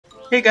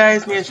Hey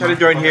guys, me and Shadow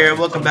Jordan here.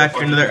 Welcome back to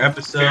another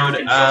episode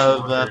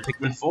of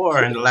Pikmin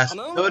 4. In the last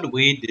episode,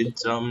 we did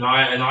some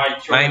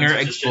minor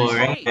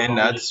exploring in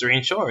the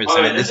Serene Shores,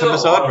 and in this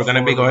episode, we're going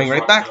to be going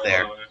right back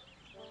there.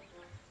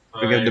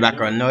 Forgive the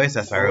background noise,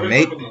 that's my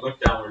roommate.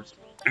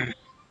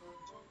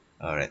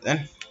 Alright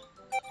then.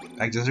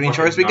 Back to the Serene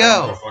Shores we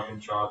go!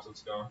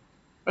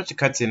 What's the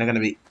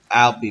cutscene?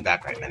 I'll be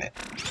back right in a minute.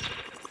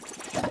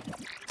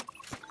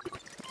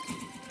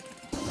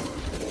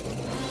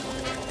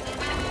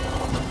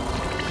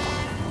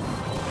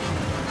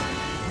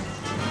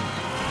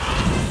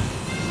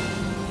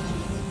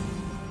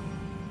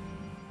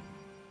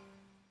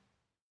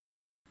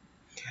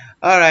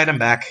 Alright, I'm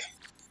back.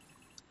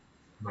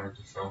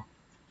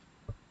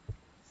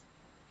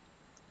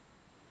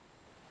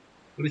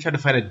 Really tried to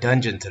find a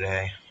dungeon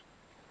today.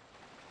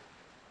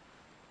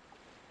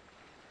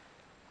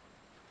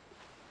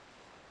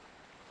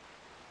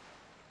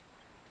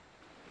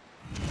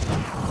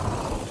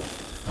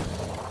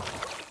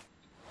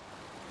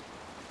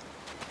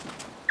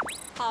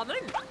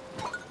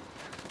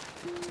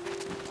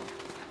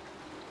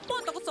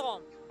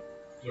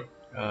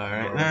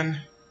 Alright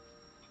then.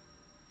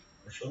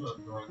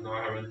 No,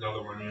 I have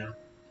another one here.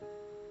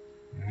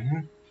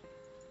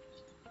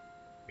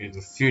 There's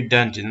a few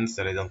dungeons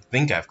that I don't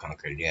think I've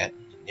conquered yet.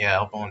 Yeah,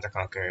 open ones I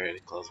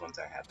conquered, closed ones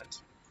I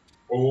haven't.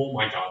 Oh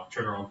my god,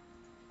 turn around.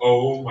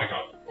 Oh my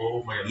god,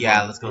 oh my god.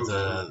 Yeah, let's go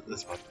to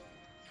this one.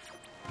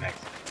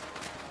 Next.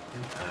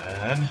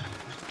 And...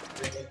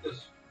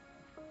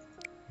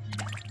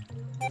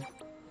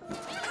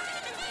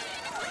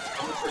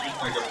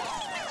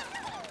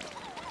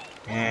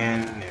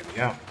 and there we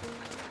go.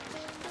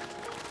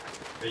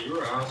 Hey, you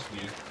were asking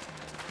me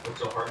what's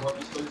so hard about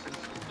these places?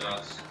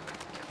 That's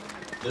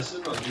this is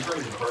not these aren't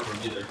even hard one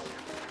either.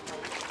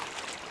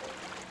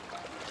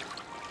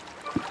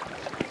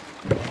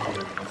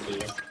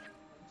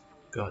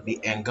 Go the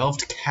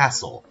engulfed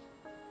castle.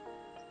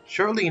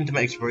 Shortly into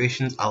my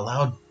explorations, a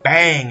loud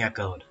bang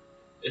echoed.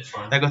 It's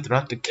fine. Echoed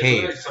throughout the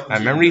cave. My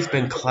memory's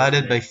been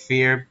clouded by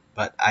fear,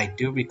 but I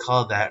do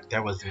recall that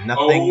there was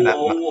nothing that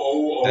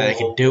I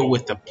could do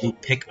with the blue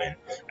Pikmin.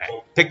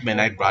 Pikmin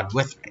I brought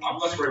with me,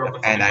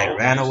 and I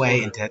ran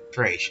away into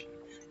desperation.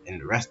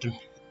 And the rest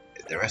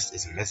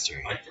is a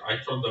mystery. I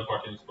killed the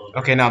fucking explosion.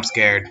 Okay, now I'm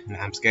scared.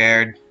 I'm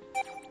scared.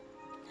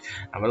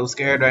 I'm a little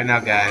scared right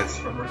now, guys.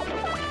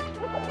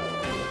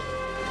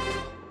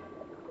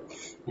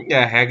 What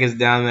the heck is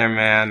down there,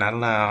 man? I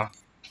don't know.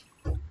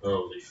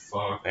 Holy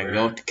fuck. And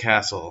go to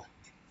castle.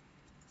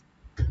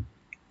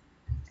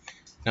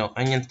 No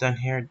onions down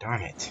here?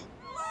 Darn it.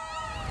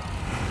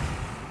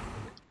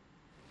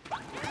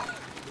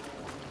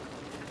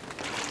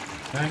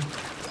 Okay.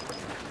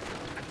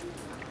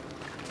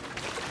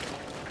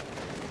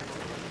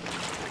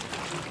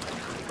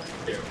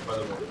 Yeah, by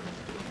the way.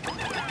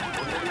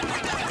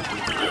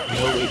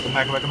 No, wait, come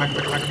back.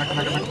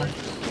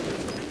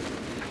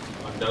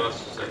 That was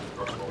just like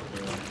crossbow.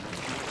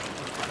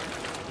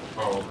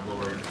 Oh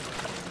lord.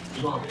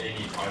 You don't have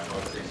any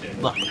 5.6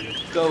 damage. Look,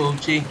 go,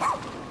 OG.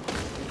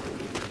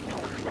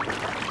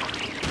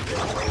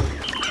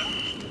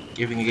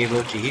 Gave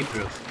OG heat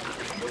proof.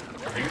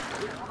 Come here.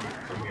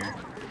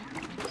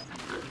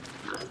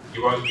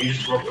 You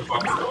just broke the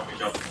fucking door. You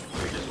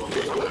just broke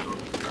the door.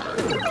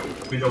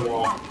 Through the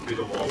wall.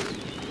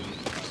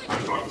 I'm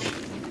fucked.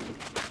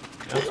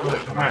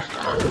 Come back.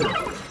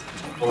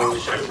 Holy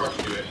shit, I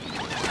crushed you it.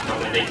 No,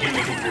 they can't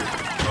make it through.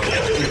 Oh,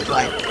 yeah.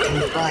 Give me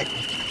fight.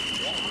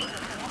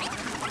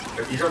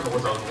 But these aren't the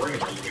ones I was worrying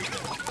about.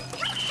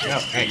 Yo,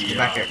 hey, get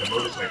back here. The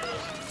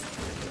motorcyclist.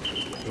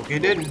 Okay,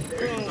 dude.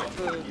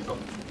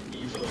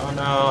 Oh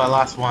no, I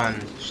lost one.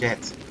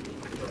 Shit.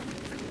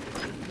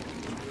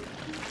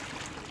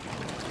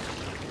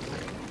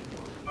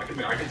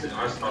 I can sit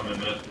ice time in a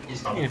minute.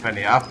 He's I not. need to find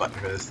the off button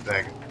for this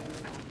thing.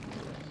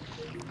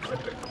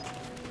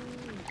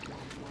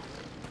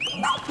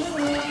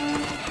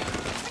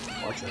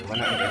 What's it? Why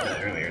not I did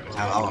that earlier? Just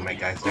have all of my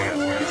guys doing it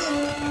once.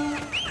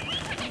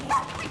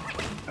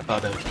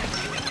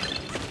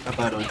 How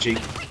about OG?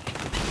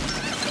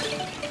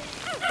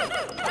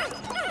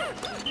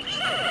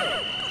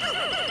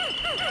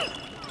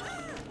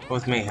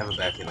 Both may have a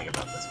bad feeling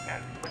about this,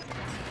 man.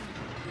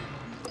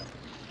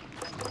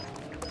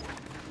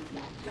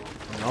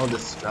 And all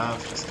this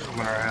stuff just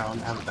coming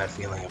around, I have a bad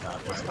feeling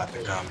about what's about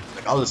to come.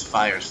 Like all this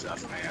fire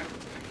stuff, man.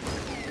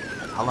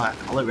 All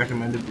I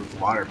recommended was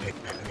water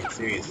Pikmin. I mean,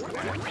 seriously,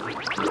 man.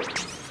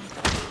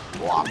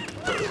 Wop.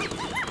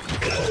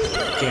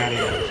 Get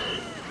him.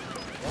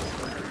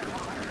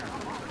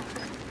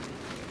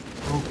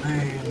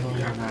 Obey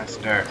your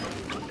master.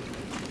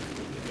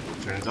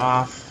 Turns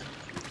off.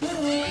 And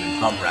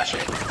then bum rush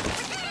it.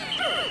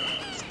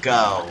 Let's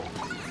go.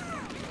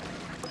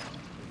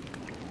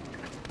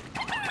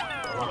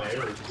 I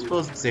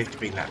suppose it's safe to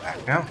bring that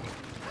back now.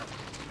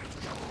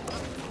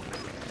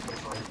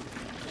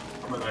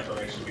 My knife would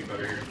actually be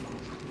better here.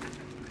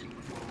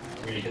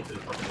 I'm gonna hit the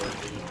fucking door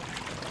too.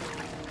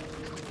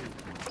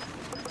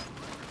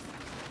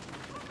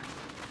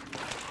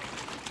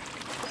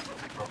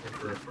 Okay.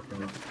 The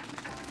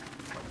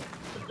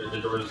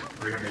door is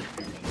 300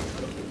 feet.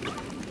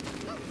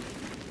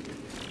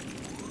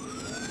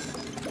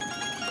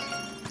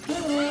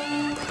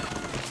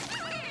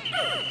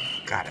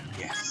 Got him,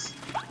 yes.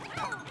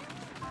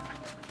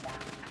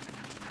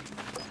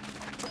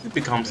 We've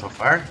become so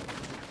far.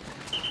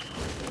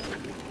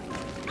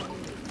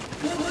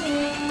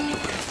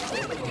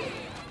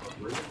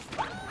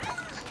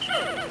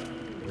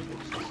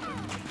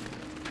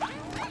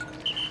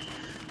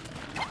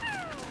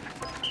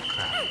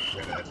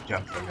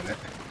 Jump for a minute.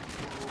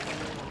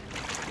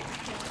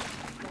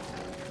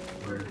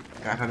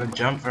 Got how to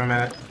jump for a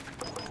minute.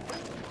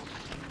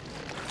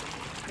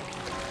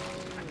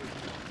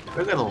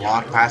 We're gonna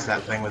walk past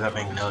that thing without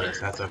being noticed.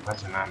 That's a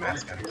question I'm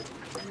asking.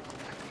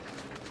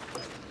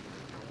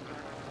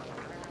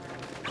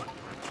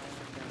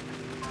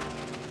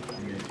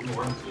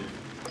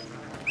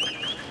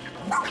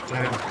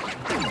 Get him.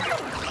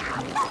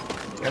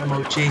 Get him,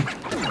 Ochi.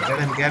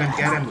 Get him.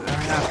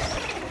 Hurry up.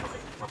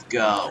 Let's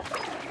go.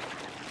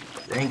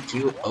 Thank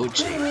you,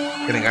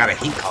 Ochi. Gonna got a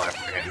heat color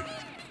for him.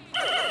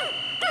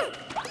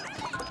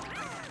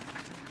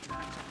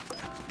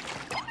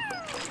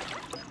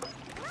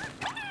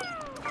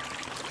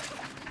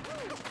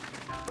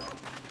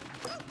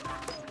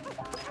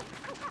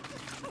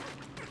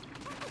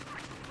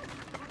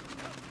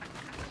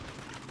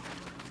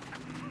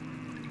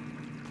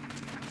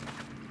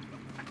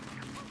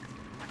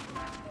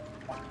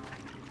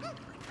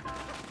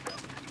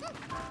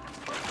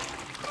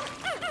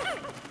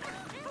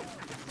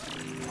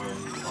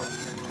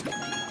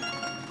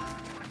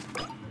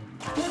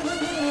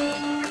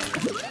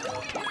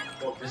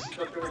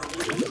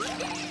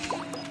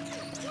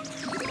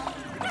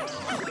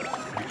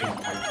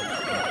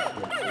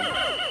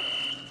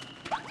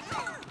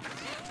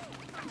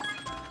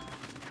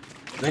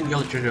 Then the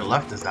only treasure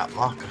left is that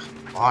lock,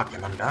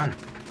 and I'm done.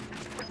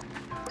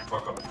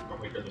 Fuck up.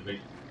 Don't wait till the big.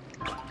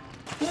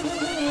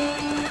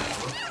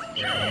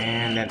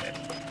 And then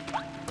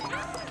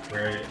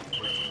Where? Let's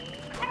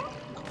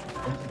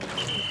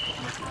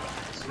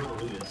see where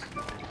the loot is.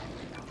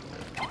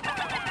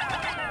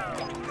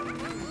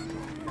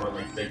 Or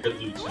like they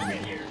could loot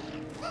something here.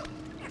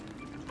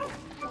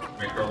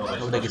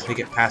 nobody can sneak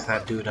it past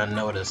that dude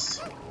unnoticed.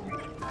 That's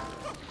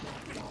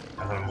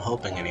what I'm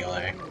hoping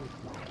anyway.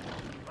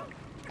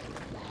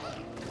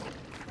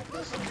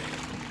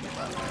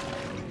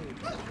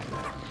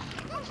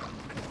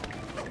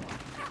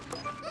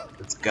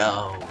 Let's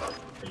go.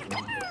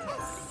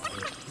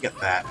 Get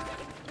that.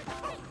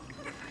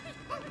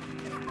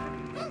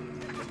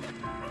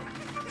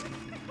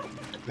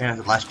 Yeah,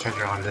 the last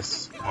treasure on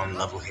this one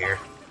level here.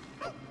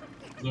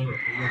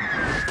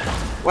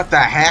 What the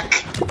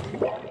heck?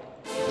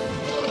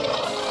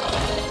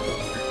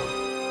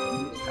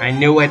 I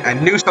knew it. I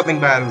knew something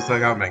bad was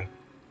coming.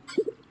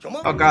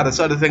 Oh god, I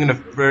saw the thing in the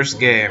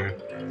first game.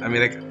 I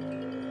mean, like,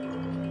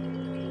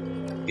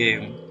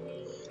 game.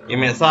 I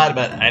mean, I saw it,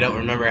 but I don't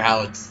remember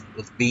how it's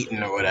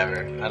beaten or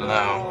whatever. I don't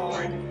know.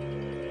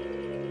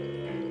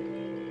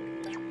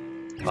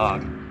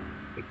 Log.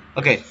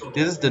 Okay,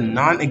 this is the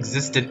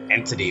non-existent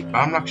entity.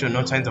 Bomblock show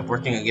no signs of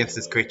working against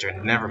this creature.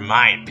 Never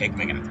mind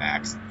Pikmin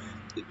attacks.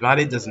 Its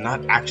body does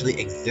not actually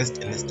exist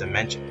in this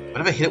dimension.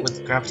 What if I hit it with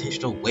a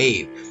gravitational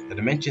wave? The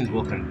dimensions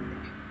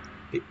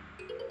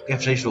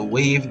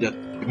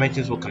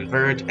will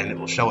converge and it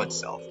will show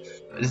itself.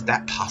 Is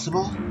that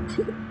possible?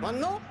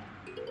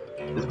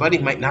 This body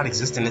might not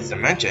exist in this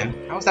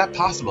dimension. How is that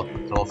possible?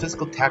 So a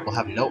physical attack will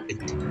have no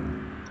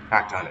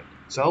impact on it.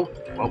 So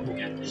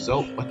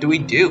what do we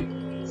do?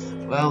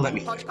 Well, let me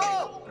think.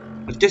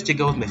 Let's just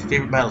go with my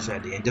favorite battle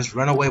strategy and just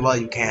run away while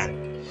you can.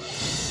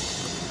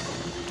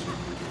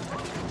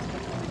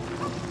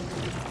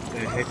 What the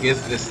heck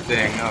is this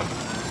thing? Oh,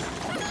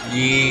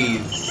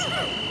 jeez.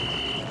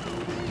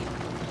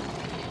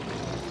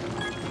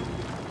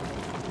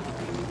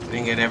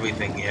 Didn't get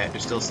everything yet.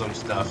 There's still some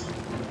stuff.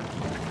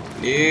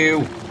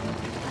 Ew.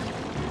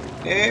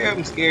 Ew,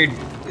 I'm scared.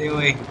 Stay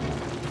away.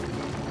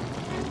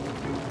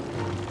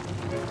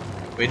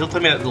 Wait, don't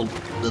tell me that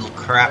little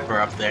crapper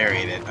up there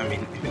ate it. I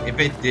mean, if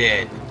it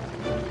did.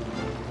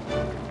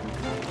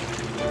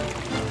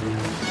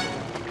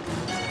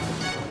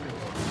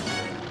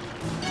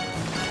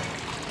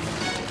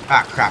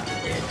 Ah, crap,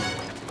 it did.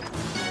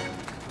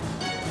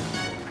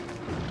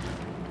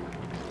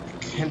 I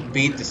can't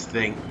beat this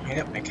thing.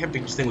 I can't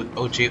beat this thing with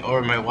Ochi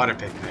or my water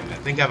Pikmin. I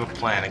think I have a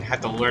plan. I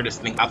have to lure this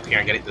thing up here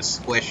and get it to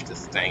squish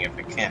this thing if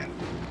I can.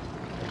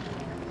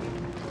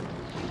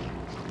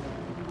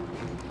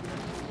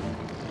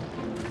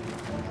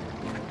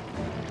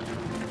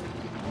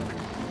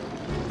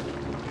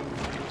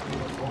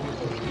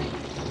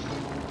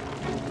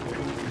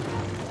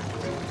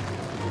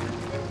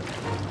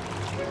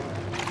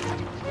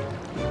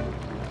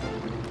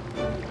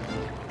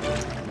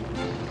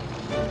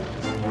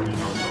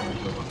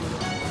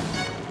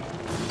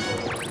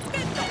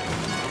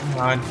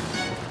 On.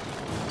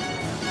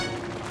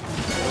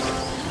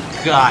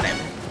 Got him.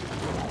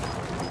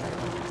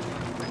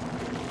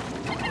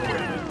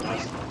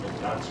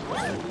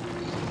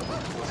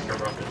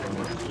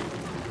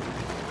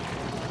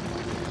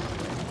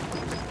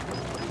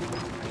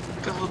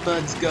 Go,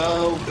 buds,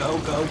 go, go,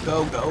 go,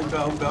 go, go,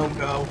 go, go,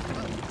 go.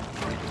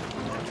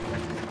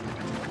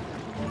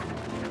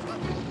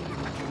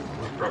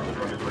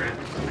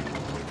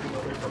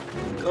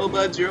 Go,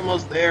 buds, you're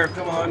almost there.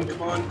 Come on,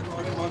 come on, come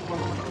on, come on, come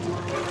on, come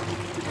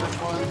on,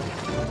 come on.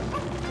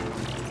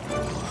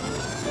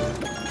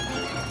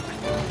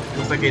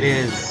 Looks like it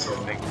is.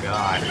 Oh my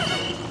god.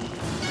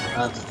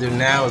 All let's do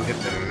now is get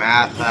the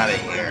math out of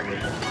here.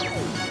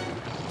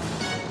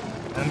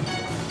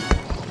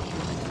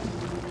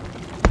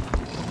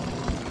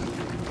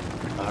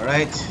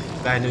 Alright,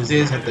 bad news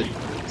is I have to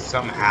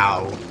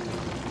somehow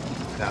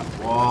that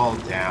wall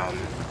down.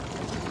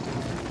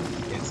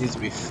 It seems to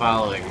be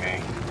following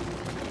me.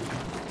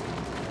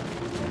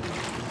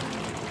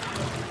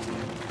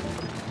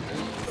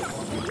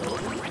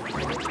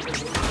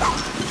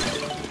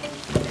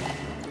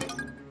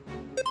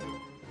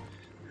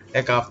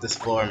 Heck off this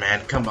floor,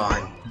 man. Come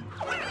on.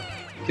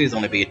 Please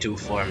only be a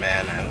 2-floor,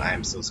 man.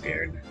 I'm so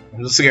scared.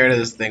 I'm so scared of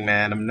this thing,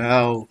 man. I'm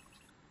no.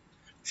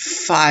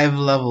 5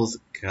 levels.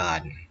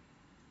 God.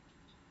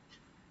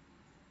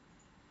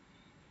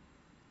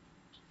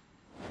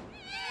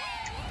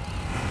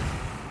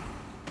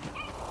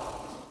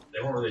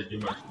 They won't really do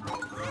much.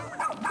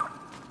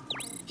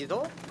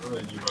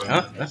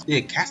 Huh? Must be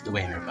a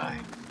castaway nearby.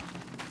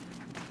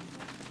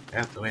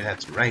 Castaway,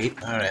 that's right.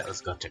 Alright,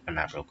 let's go check the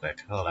map real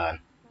quick. Hold on.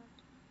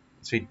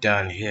 Let's be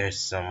done here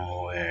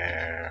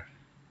somewhere.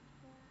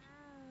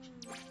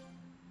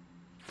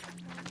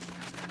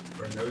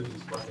 Our nose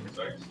is fucking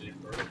sexy,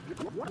 bro.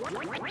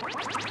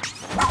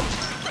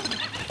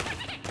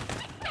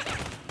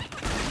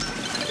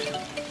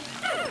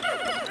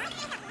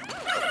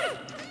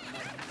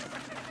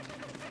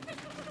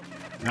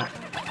 No.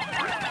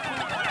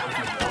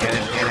 Get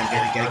it.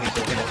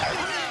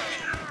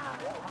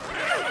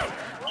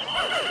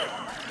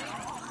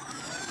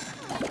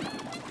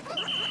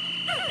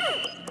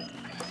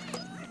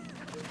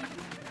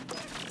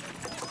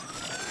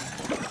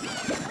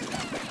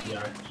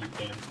 Yeah, you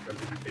can,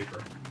 because of the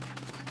paper.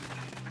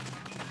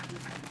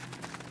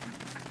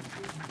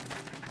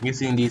 I'm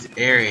guessing these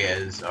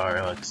areas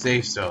are like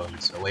safe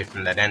zones away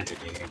from that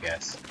entity, I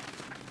guess.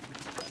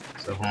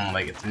 So if I'm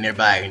like it's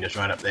nearby, I can just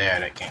run up there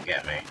and it can't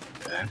get me.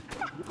 Then.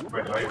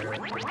 Right.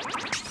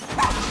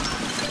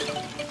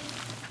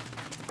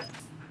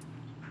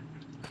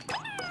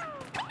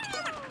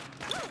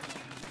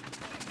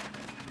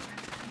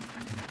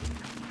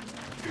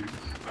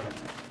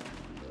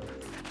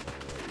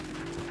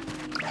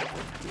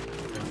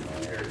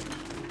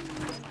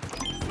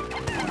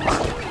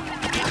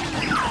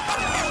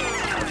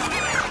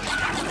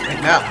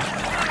 No.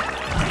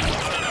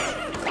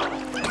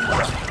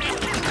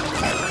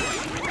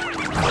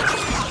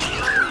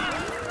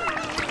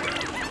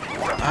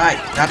 Alright,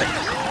 stop it.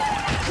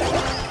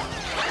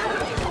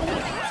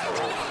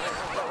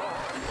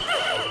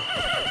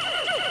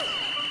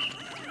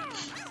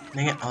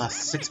 Dang it, I lost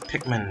 6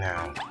 Pikmin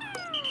now.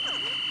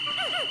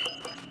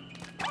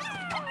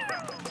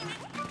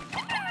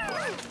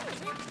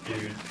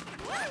 Dude.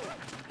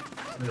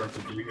 I don't know what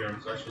to do here, I'm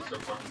actually so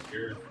fucking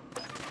scared.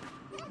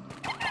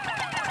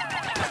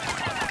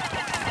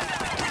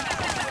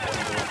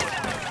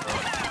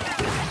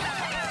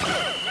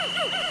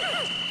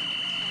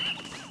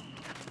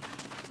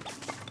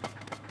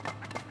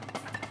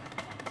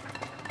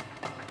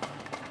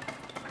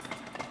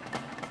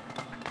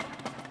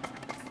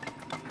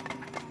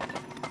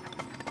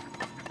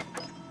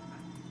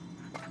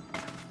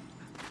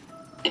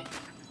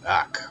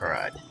 Ah,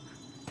 crud.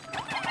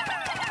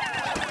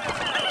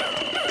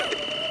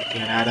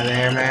 Get out of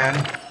there, man.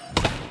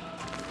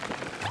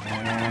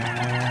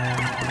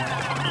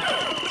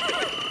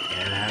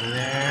 Get out of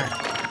there.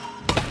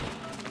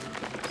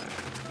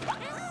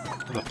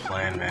 What's the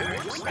plan, man?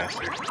 It's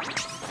faster.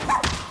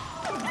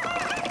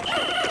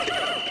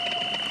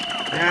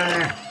 Get out of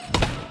there.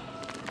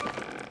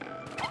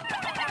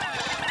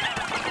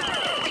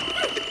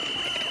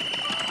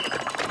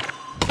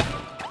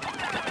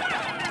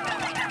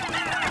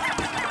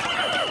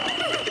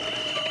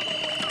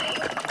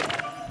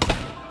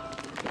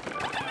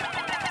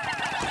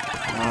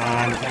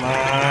 Come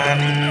on,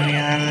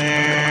 get out of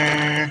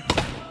there.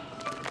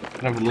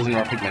 I'm losing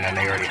our Pikmin and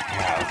they already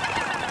have.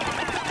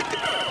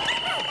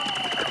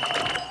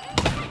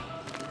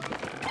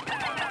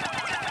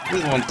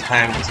 This is one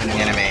time consuming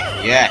enemy.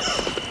 Yes!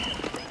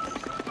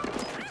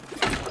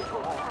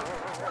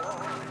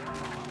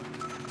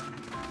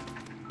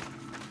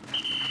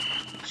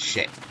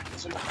 Shit,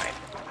 there's one behind.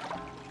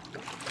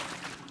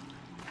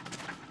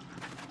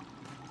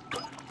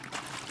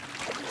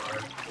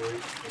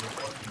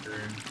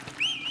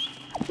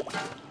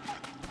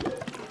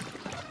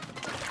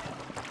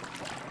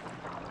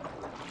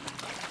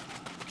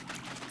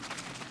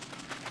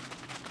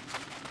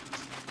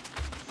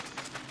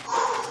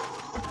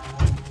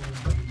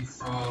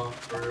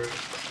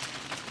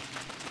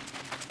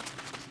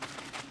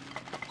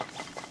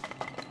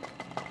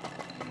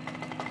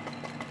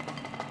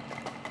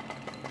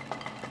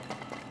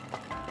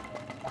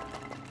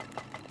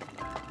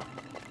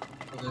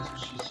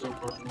 She's so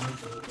fucking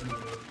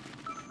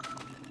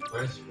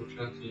Nice, we're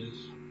trying to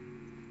use.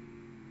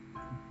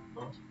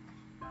 Oh.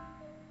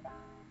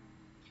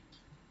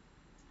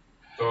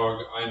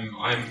 Dog, I'm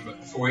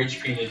 4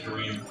 HP in a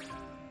dream.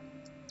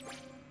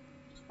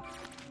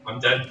 I'm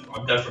dead.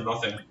 I'm dead from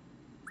nothing.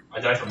 I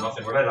died from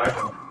nothing. Where did I die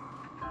from?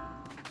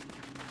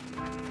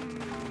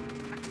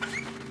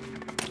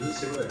 Does it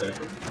say where I died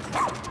from?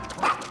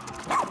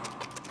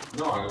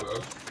 No, I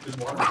just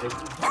wanted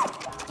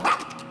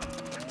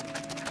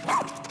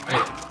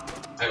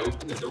I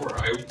opened the door.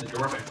 I opened the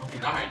door and I fucking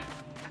died.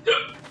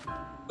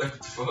 Like,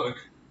 what the fuck?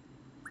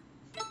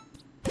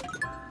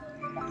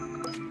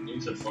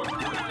 You said fuck.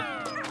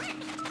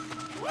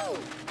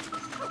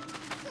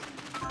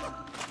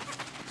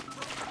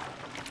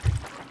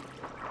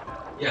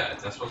 Yeah,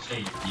 that's what I'm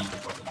saying. You need the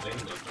fucking thing,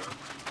 though, bro.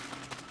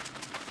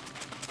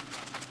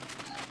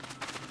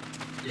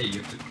 Yeah, you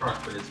have to truck,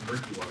 but it's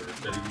murky water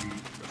instead of you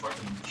the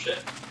fucking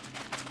shit.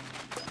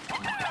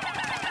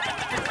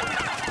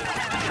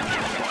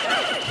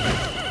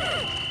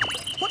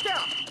 Look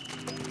out!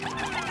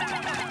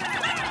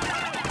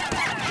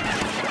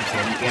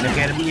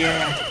 Get him,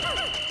 yeah!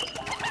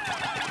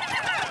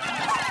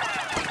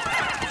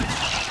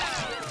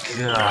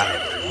 Got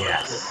it,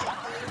 yes.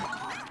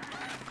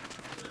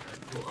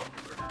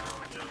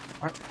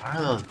 What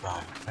are those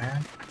bombs,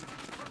 man?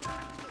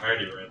 I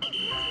already ran.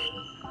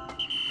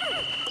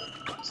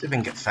 See if we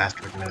can get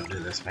faster. We're gonna do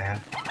this,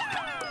 man.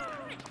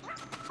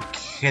 You're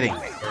kidding me.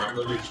 I'm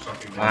literally just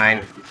jumping down. Fine.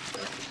 I'm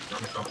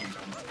jumping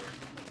down there.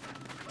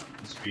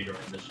 I'm speed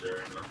around this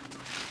area now.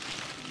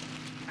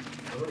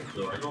 So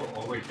I go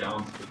all the way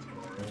down to the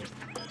tunnel, right?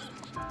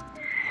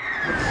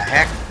 What the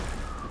heck?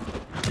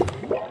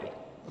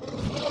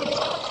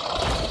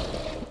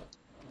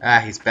 Ah,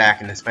 he's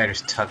back and the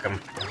spiders took him.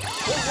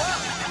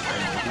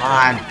 Come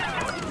on.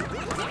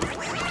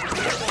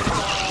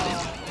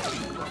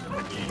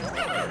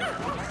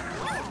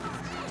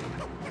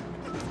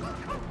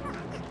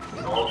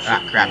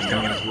 Ah, crap's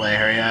coming in his way.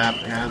 Hurry up.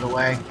 Get out of the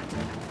way.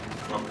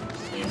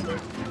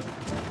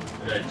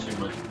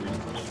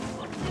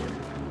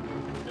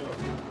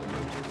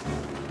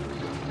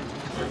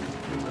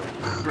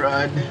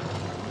 Crud.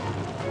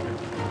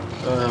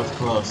 Oh, that was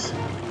close.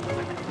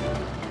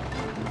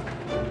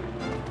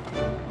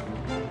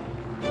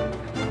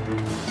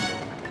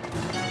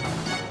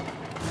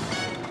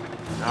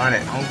 Darn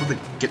it, I'm able to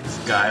get this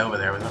guy over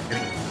there without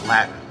getting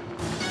flattened.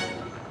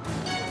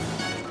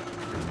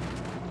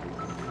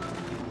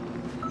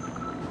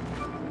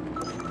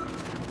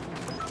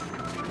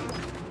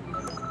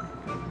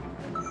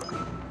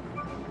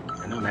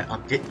 I know, man,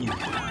 I'll get you.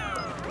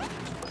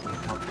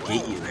 I'll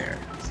get you there.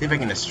 See if I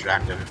can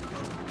distract him.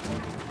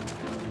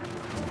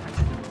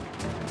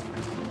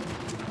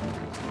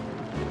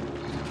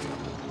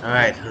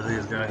 Alright,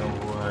 Julio's going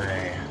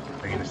away.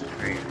 If I can just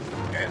hurry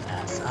his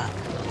ass up.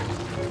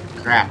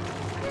 Crap.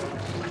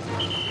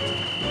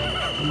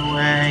 Run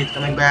away, he's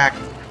coming back. I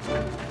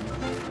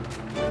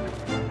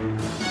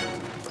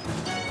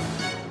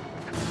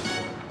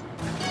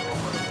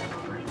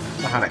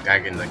don't know how that guy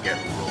can get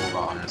rolled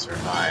on and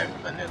survive,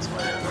 but it's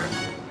whatever.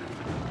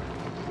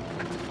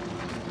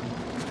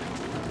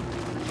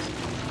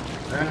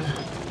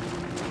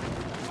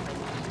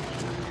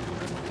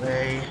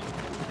 Away.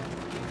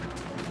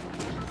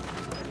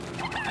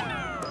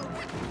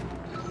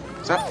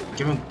 Stop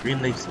giving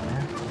green leaves,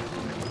 man.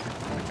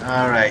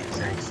 Alright,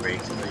 thanks,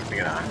 freaks. Let me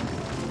get on.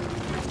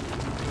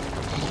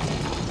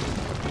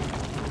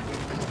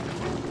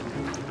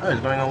 Oh,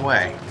 he's going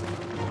away.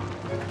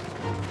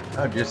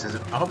 Oh, just as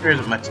I hope there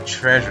isn't much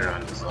treasure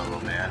on this level,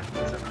 man.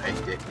 So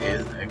it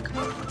is a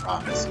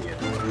promise yet.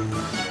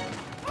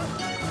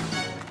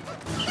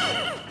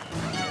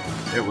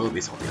 There will be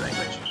salty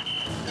language.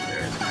 There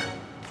is.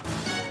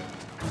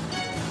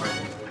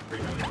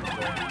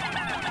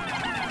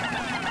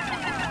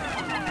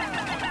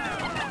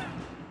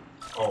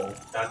 Oh,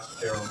 that's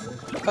terrible.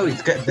 Oh,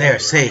 he's got there,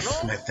 safe.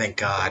 Thank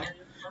God.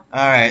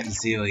 Alright, let's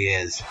see who he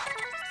is.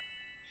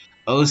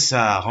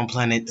 Osa, home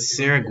planet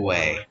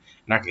Sirigway,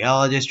 an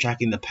archaeologist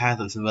tracking the path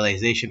of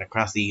civilization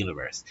across the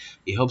universe.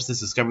 He hopes his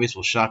discoveries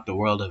will shock the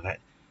world of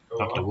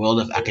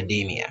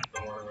academia.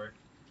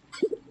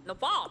 No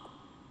problem.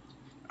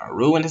 A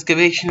ruin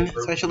excavation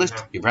specialist?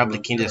 You're probably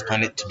keen to this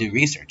planet to do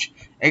research.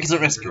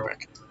 Excellent rescue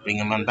work. Bring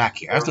him on back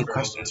here. I have some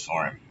questions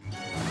for him.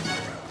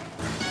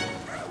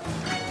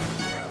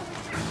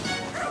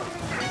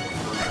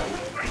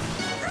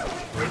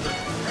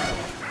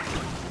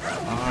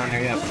 Come on,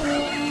 hurry up.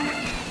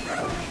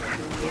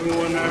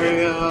 Everyone,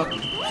 hurry up.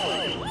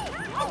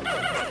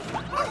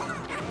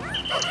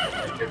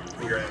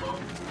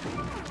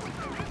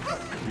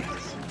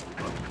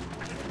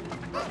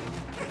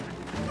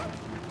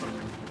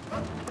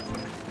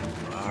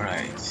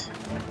 Alright.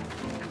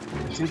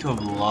 I seem to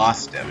have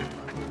lost him.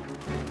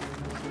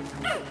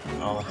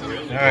 Well,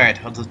 alright,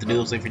 I'll just have to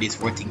do is wait for these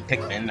 14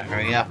 Pikmin to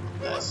hurry up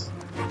with this.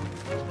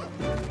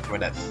 Before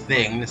that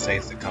thing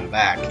decides to come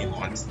back, and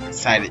once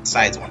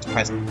decides once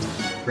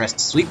pressed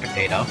sweet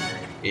potato,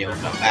 it'll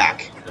come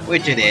back.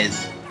 Which it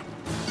is.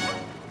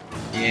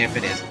 Yep,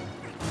 it is.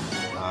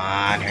 Come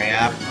on, hurry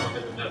up.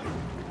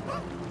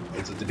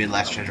 This is to be the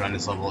last treasure on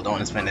this level. Don't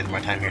want to spend any more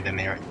time here than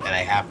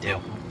I have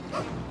to.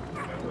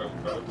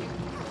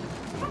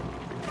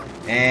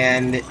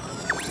 And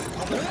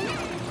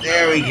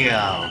there we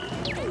go.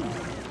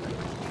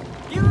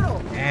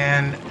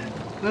 And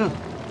whew.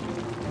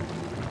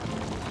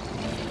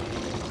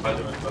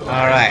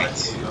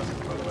 Alright.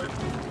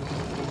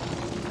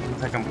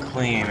 Looks like I'm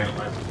clean.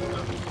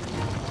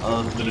 All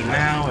I have to do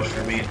now is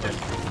for me to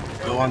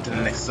go on to the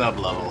next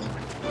sub-level.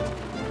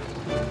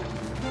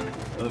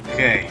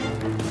 Okay.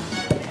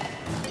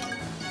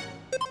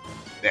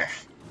 There.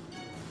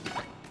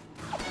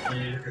 I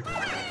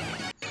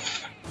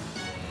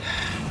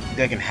think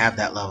I can have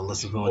that level.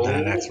 Let's move on to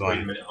the next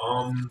one.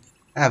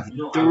 I have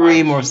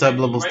 3 more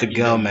sub-levels to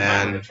go,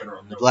 man.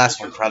 The last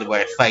one probably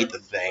where I fight the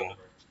thing.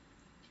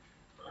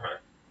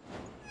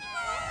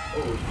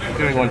 I'm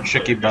doing one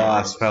tricky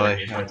boss,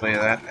 probably. I'll tell you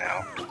that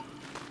now.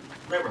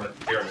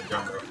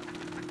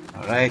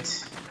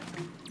 Alright.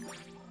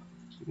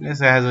 This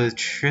has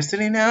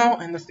electricity now,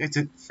 and it's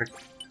a frick.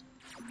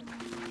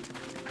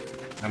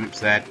 I'm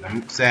upset. I'm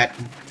upset.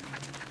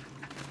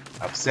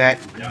 Upset.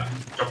 Yeah,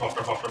 jump off.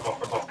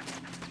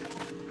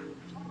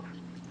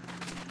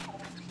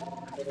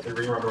 The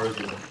ring around the road.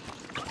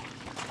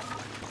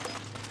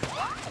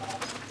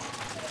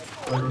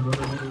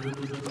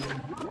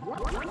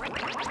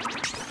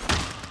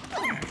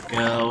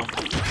 Go.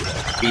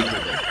 Beat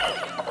with it.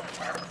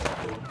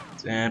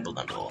 Simple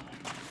double.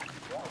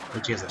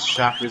 Which has a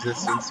shock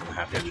resistance, so we'll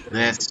have to do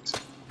this.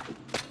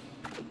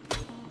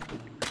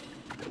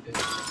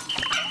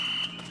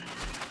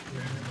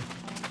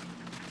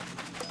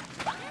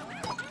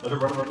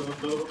 Run.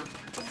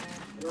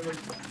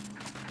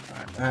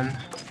 Alright then.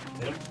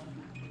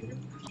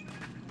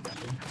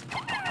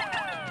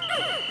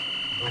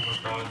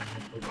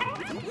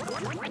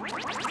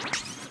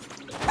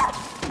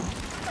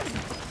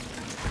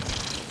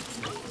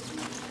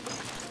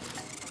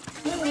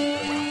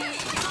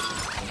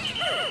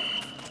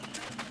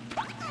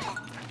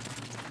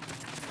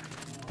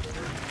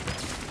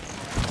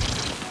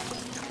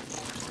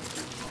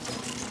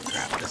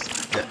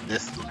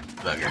 This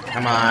bugger.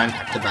 Come on,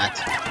 up the butt.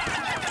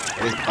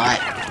 Hit his butt.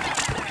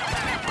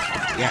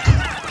 Yes.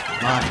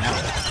 Come on,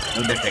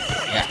 no different.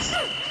 Yes.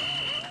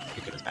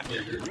 You could have stopped.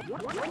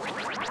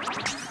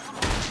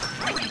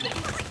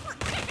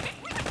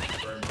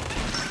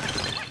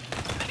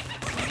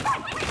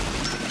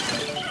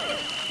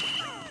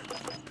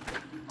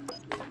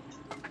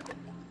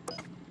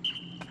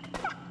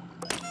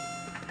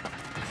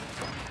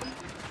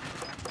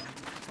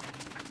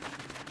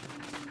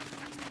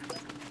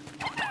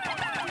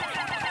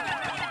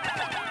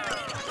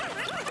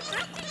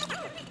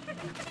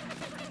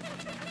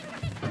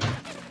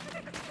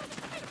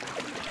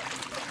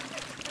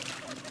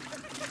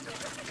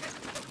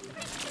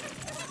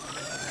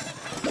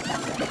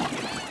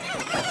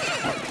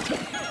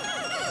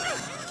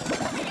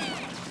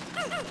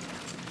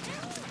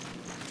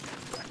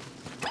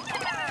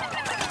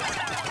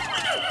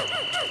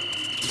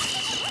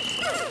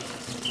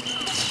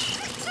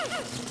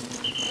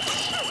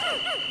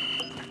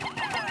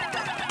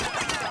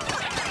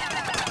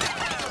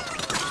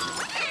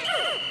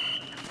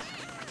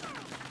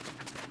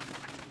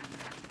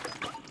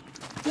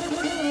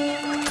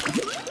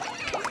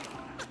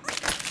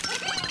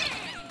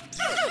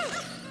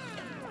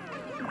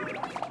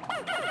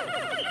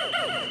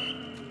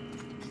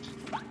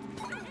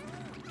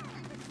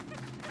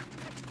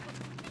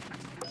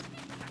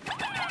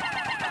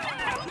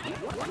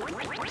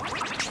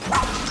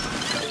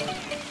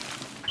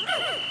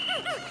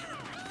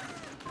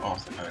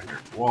 Also another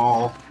dirt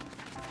wall.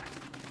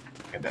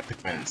 Get that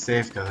Pikmin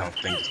safe because I don't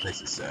think this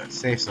place is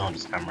safe, so I'll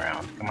just come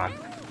around. Come on.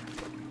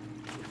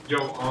 Yo,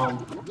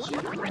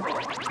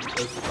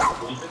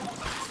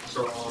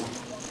 so,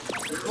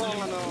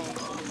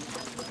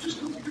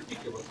 just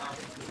ridiculous.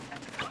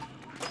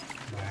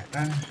 Alright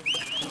then. I'm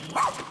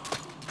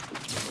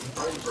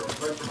fighting for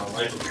my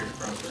life over here in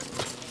front of it.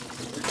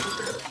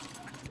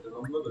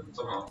 I'm living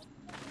somehow.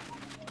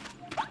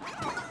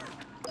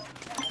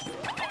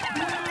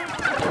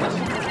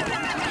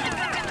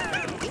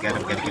 Get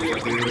him.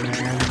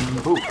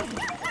 Boom.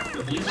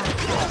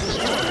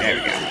 There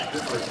we go.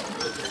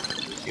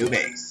 New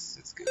base.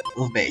 It's good.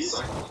 Move base.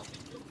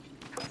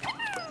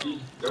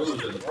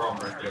 Those are the problem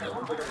right there.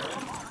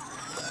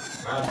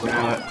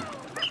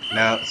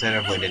 No, it's not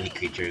avoid any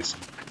creatures.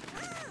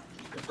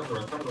 Let's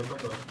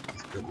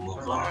Let's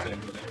move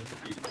on.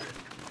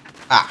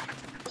 Ah,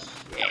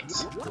 shit.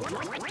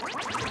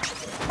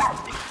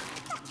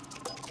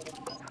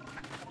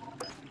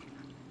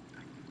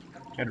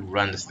 Gotta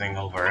run this thing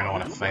over. I don't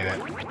want to fight it.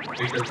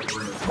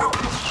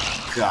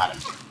 Got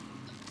him.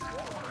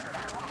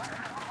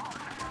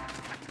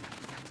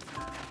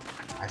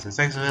 I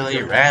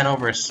successfully ran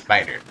over a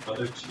spider.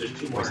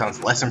 Which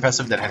sounds less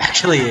impressive than it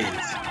actually is.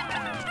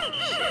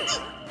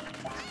 Shit.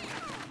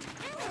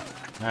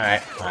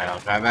 Alright, I'll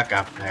try back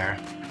up there.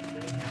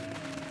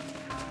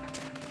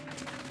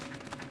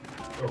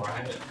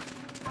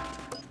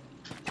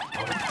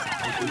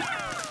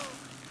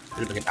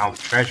 look at all the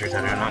treasures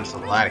that are not so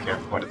out of here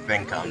before the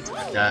thing comes.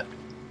 Because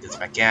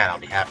if I can, I'll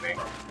be happy.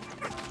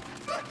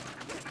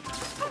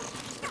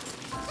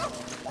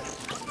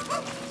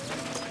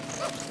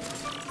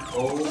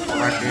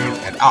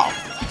 And oh,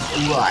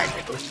 right.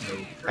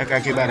 That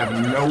guy came out of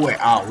nowhere.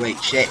 Oh wait,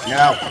 shit,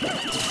 no.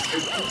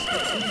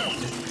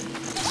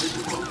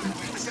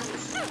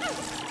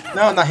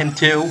 No, not him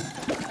too.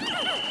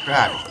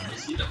 Crap.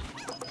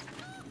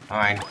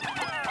 Fine.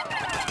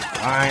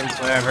 Fine,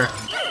 whatever.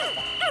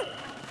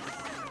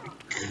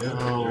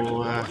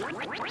 Go, I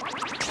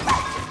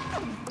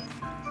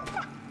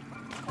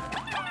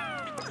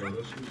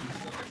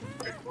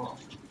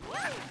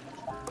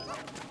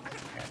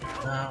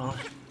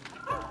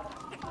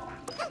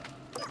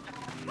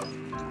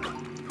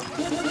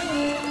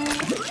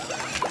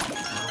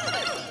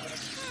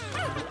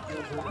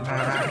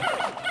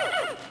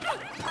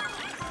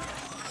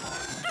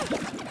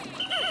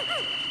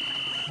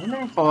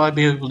wonder if I'll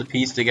be able to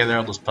piece together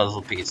all those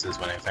puzzle pieces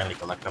when I finally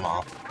collect them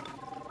all.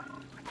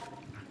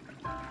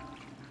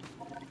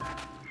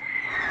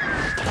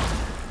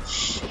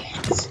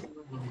 Shit.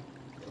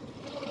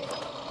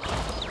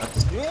 Got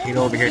this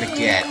potato over here to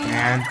get,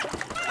 man.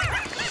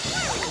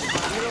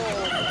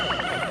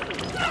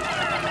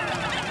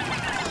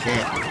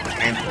 Shit.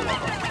 Handful of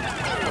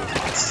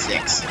them.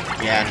 6.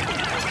 Again.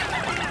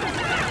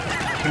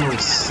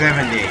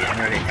 270. I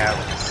already have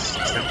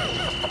 6.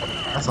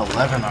 That's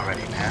 11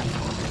 already, man.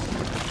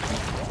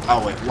 Oh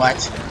wait, what?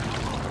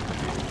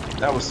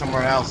 That was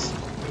somewhere else.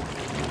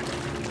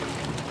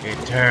 Okay,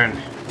 turn.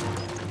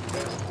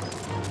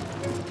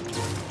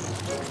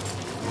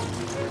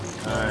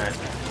 Alright.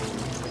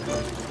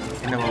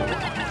 You know what?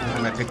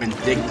 I'm gonna take and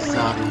dig this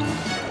up.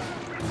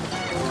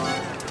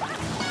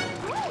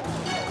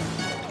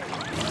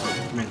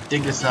 I'm gonna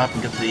dig this up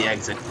and get to the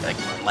exit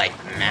like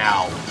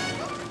now.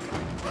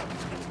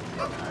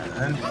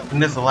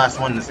 And this is the last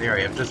one in this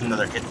area. If there's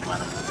another hit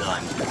one, I'm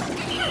done.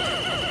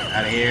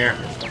 Out of here.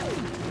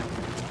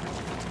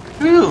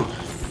 Whew!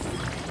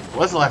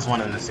 What's the last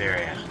one in this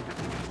area?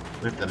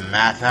 We have the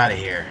math out of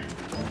here.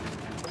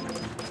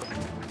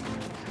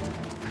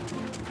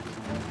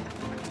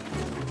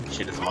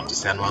 Shit is about to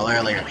sound well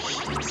earlier.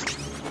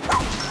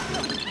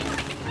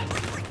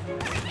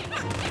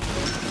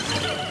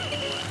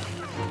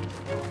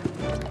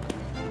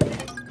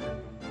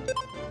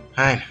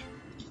 Fine.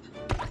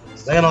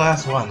 Second to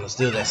last one. Let's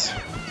do this.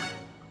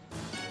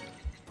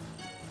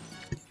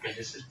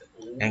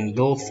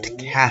 Engulfed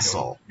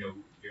Castle. You're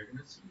gonna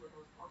see what I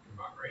was talking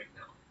about right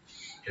now.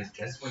 Just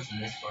guess what's in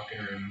this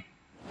fucking room.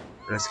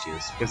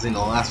 Rescues. Because in the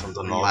last one's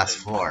on the last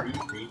floor.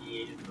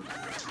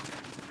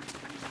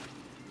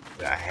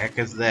 The heck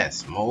is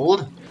this?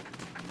 Mold?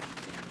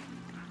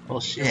 Oh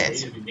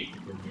shit.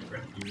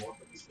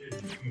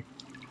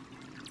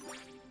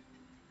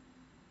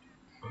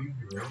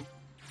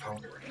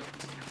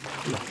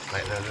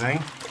 Like that thing?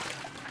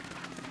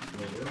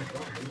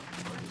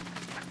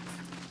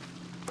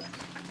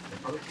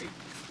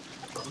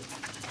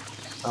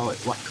 Oh wait,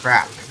 what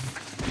crap?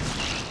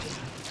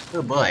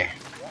 Oh boy.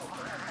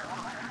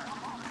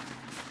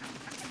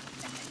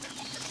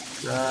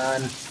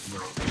 Run.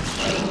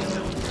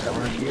 I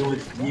want to deal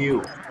with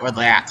you. Or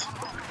that.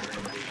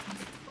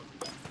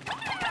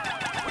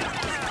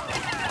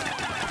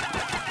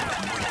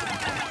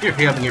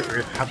 Here,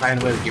 I'll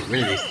find a way to get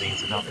rid of these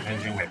things without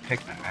damaging my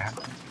Pikmin, man.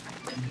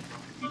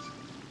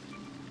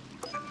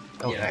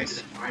 Oh, yeah,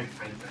 nice.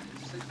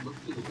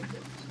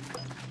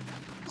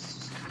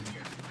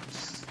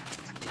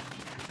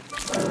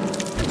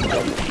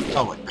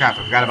 Oh, crap,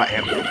 I forgot about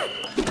him.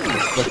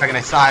 Split second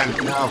I saw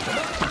him. No.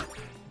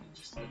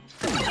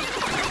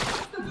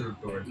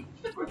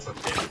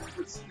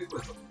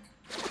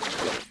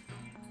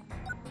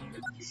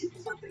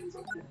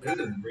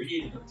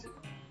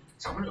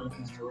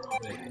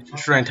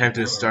 Shrine time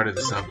to start at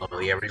the sub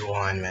level,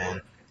 everyone,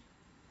 man.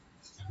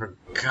 I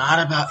forgot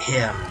about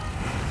him.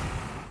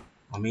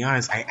 I'll be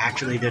honest, I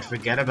actually did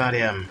forget about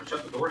him.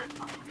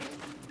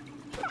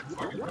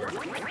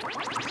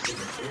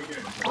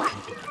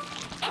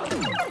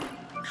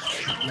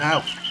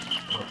 No.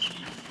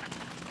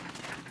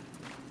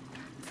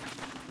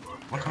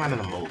 What kind of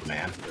the mold,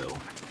 man, though?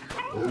 I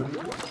don't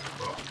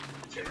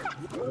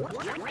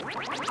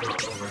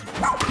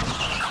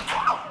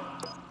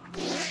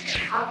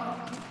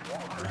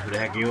know who the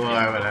heck you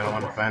are, but I don't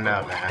want to find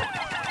out, man.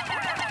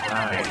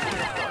 Alright.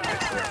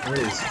 Where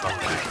is this fun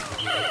guy?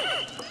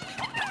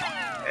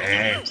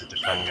 Hey, I'm such a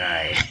fun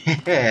guy.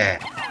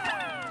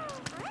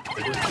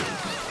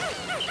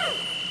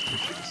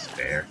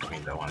 Spare. I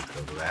mean, don't want to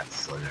go to that,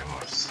 so they're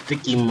more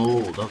sticky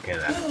mold. Okay,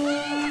 then.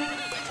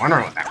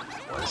 Wondering what that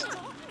was.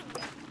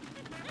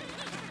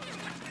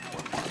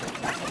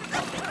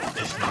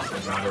 It's not the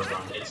matter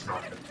of it's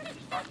not the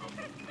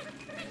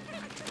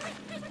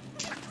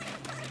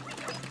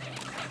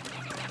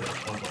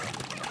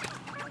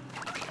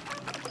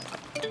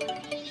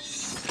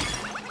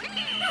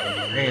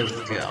Hey,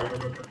 let's go.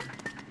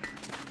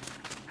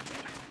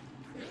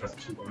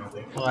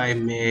 Why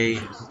me?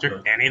 Is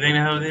there anything to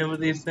have to deal with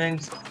these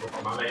things?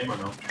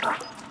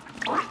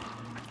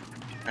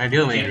 I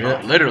do mean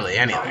literally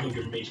anything. You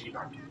can make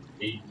back.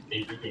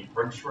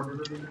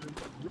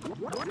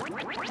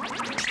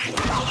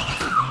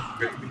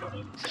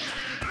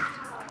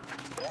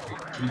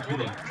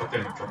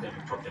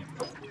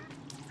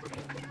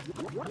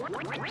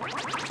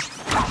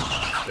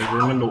 They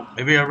run.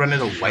 Maybe I run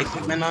into white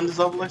Pikmin on this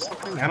level or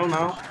something? I don't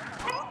know.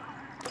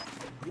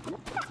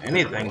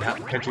 Anything that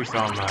protects you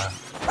from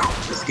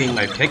just getting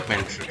my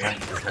Pikmin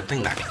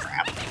protecting that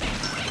crap.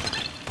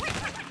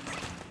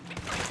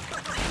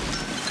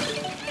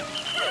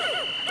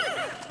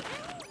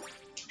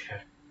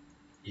 Okay.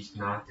 He's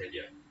not dead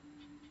yet.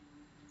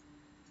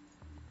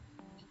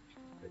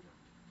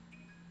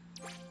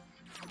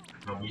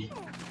 No,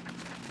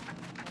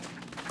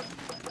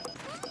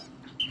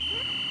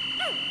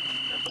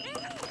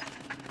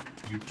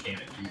 You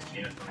can't.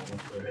 No,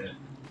 once they're hit.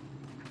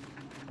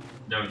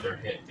 No, they're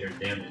hit. They're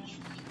damaged.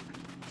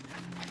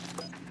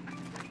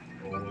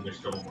 Oh, there's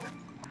still more.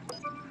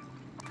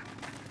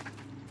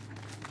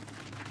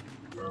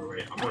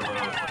 Alright, I'm gonna run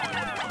out.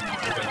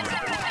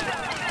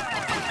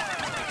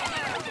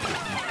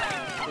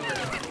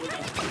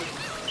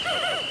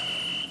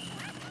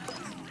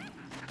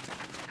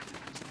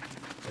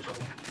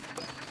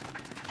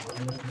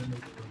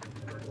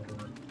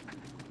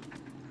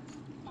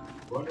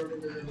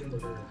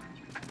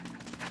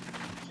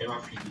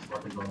 Cannot feed these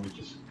fucking zombies,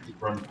 just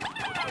keep running.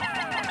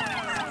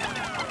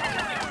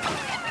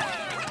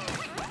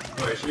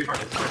 No, it should be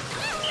fine, it's fine.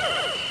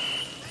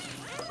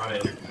 Not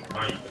it,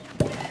 not you.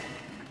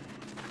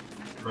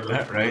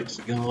 That right,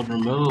 so get a little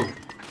removed.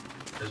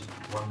 There's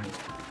one more.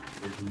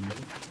 There's a minute.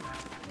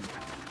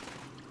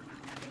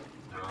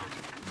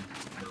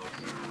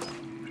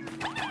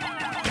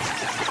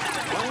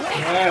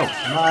 No,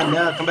 come on,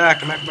 no, come back.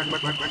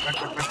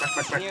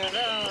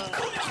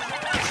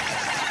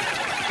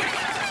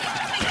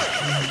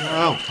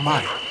 No, come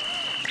on.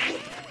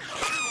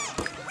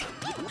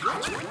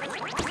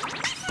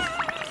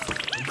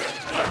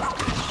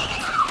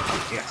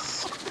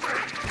 Yes.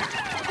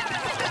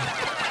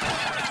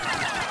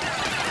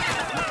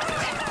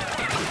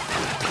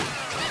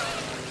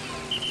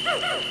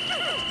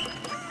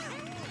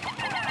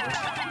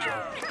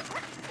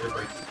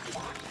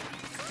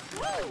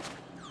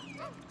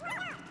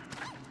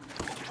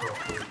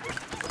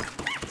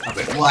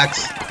 Okay, what?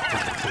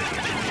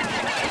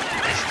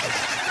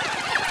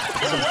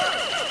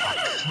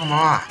 Come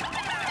on.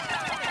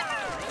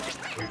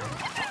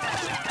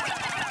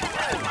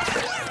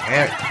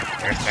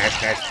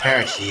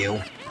 There's you. I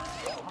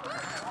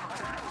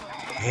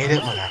hate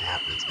it when that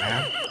happens,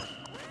 man.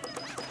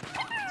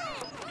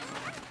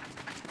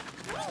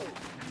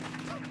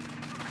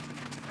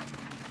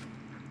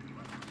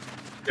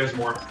 There's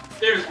more.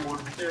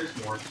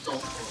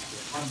 Don't.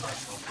 I'm not.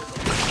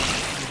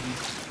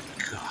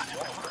 God.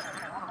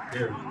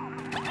 There.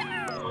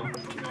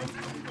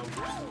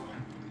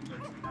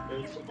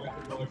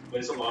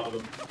 There's a lot of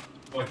them.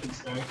 Fucking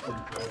snacks and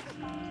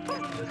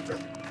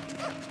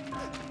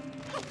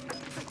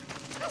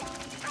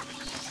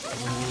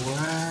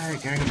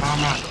What? Getting a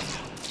bomb rock.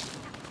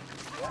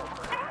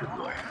 Good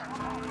boy.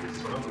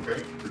 Okay,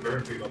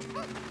 very big up.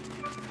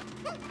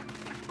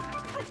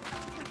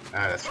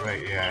 Ah, that's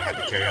right. Yeah, I had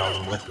to carry all of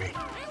them with me.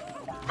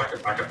 Back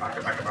up.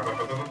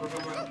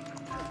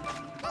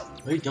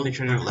 Wait, the only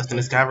treasure left in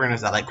this cavern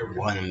is that like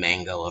one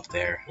mango up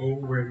there. Oh,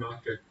 we're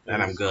not good.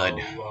 And I'm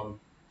good.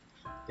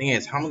 Thing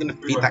is, how am I gonna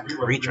feed that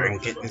creature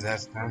and get his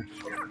ass down?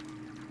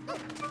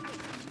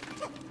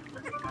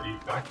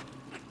 Back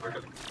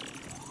up.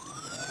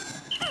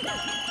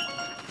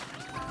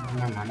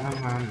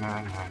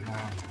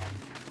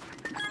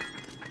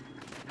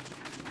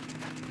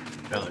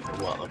 Like a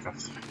what?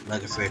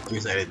 Like I say,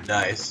 3-sided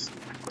dice.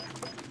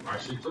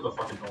 Alright, she took the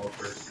fucking dollar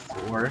first.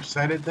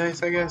 4-sided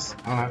dice, I guess?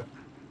 I don't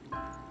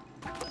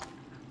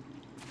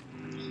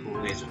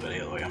know. Please,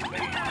 video, I'm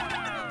begging.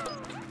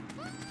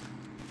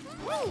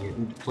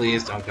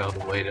 Please don't go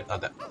the way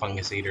of that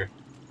fungus eater.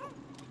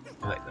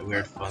 I like the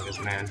weird fungus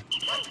man.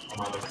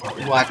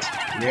 What?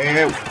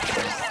 No!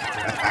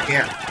 That's back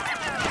here.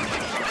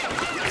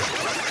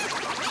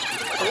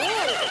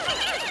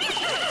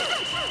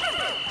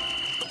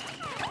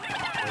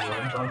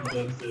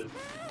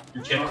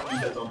 You cannot do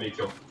that zombie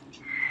kill.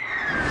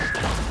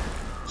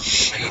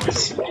 Shit.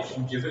 If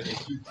you give it,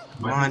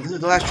 Come on, this is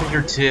the last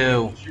treasure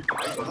too.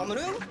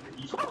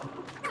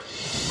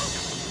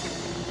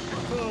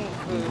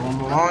 Going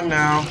along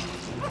now.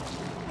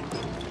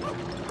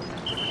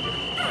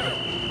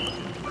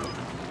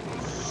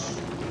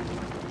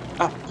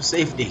 Oh, for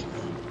safety.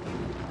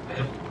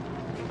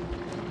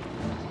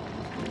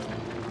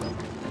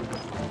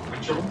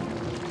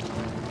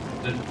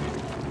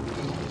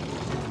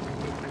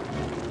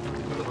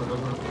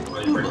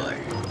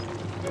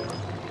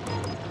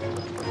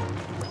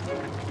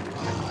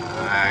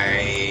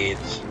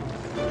 Right.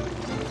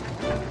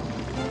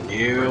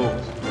 You.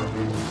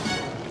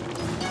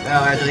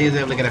 Oh, actually, he's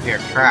able to get up here.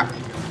 Crap.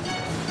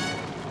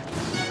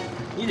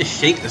 You need to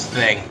shake this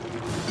thing.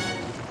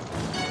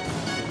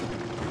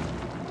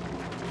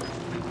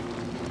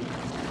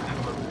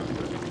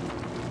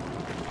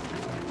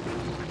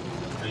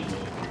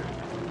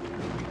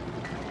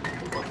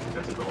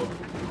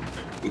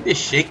 need to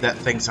shake that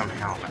thing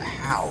somehow, but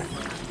how?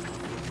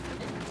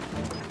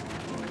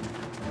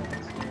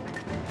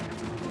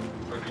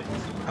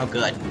 Oh,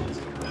 good.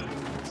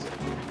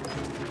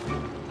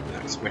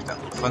 I swear that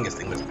little fungus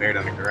thing was buried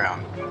on the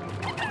ground.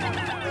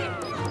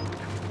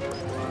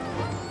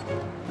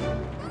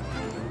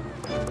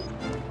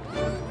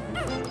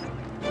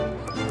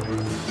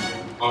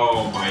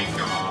 Oh my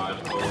god.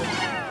 Oh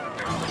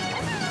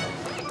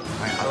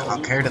my god.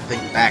 I'll carry the thing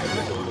back and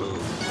it'll move.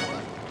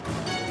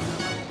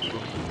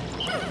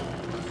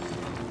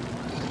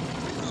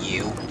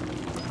 You.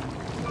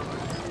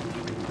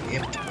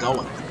 Keep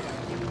going.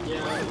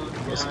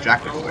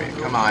 Distracted for you.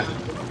 Come on.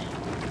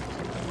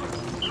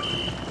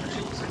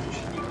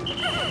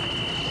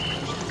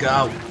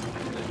 Go.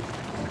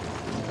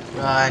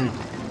 Run.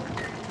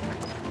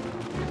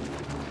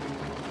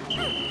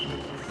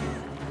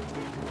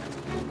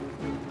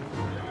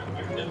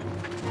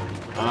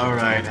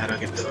 Alright, how do I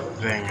get this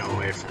thing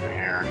away from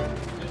here?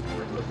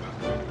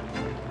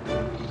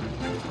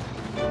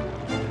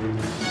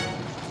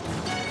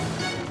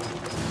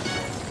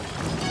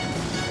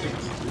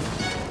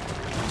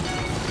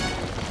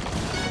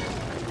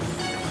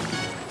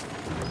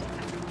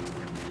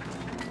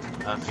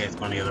 Okay, it's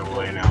going the other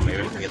way now.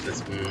 Maybe we can get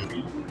this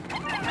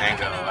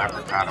mango,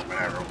 apricot,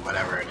 or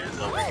whatever it is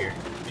over here.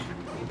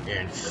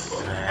 And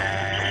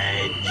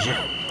fudge.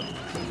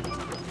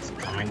 It's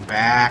coming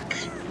back.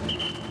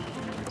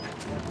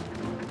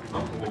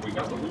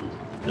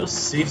 No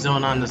safe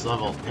zone on this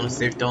level. No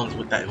safe zones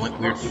with that like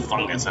weird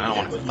fungus. I don't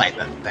want to fight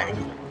that thing.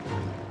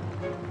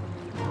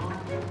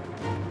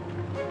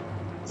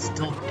 It's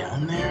still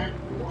down there?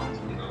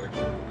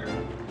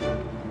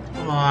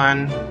 Come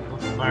on. Go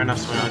far enough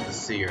so I don't have to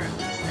see your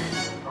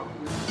face.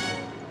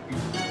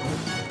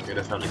 Okay,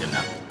 that's probably good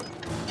enough.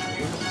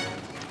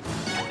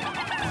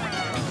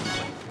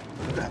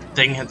 That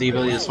thing had the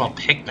ability to smell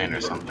Pikmin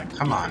or something.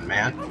 Come on,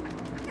 man.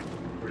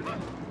 Where'd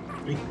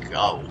we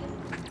go?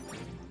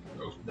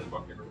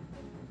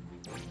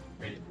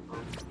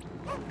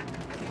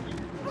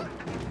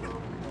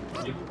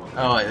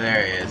 Oh,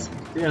 there he is.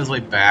 He's on his way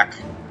back.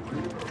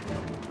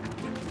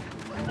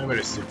 I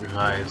better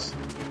supervise.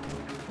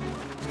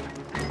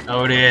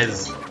 Oh, it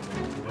is. I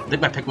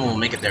think my Pikmin will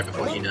make it there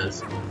before he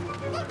does.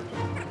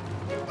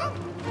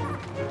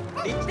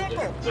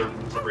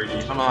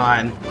 Come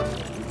on.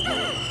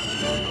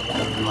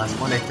 Last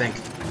one, I think.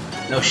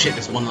 No shit,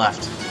 there's one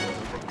left.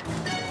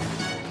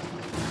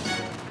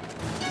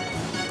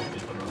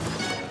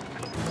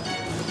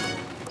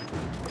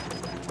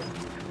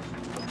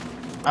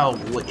 Oh,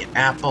 wicked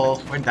apple.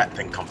 Where'd that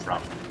thing come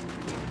from?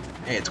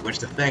 Hey, it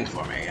switched the thing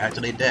for me.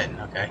 Actually, it did.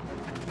 Okay.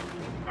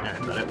 Yeah,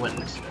 but it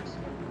wouldn't.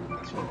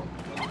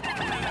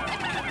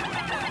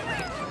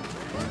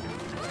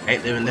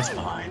 Ain't leaving this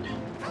behind.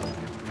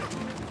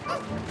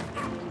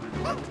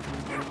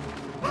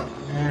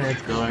 And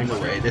it's going the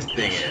way this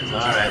thing is.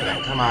 Alright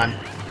then, come on.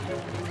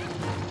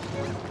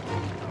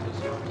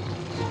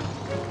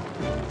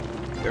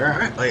 There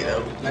are, wait,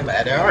 oh, my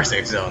bad, there are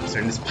safe zones.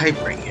 They're in this pipe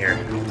ring here.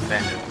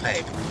 Abandoned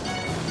pipe.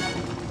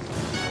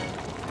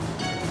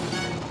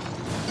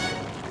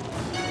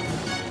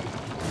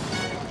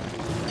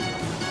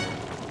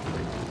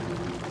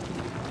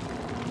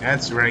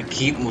 That's right,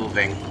 keep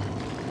moving.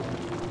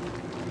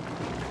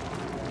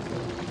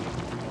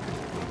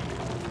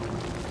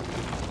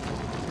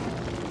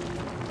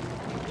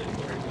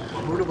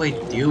 What do I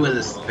do with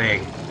this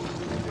thing?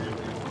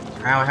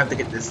 Now I have to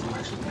get this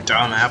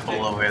dumb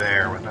apple over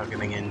there without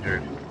getting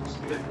injured.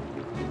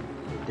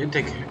 Did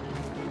take care.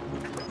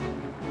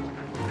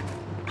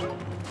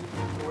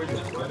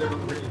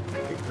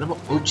 What about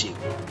Uchi?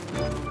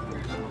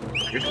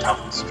 You're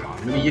tough and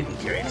strong. Maybe you can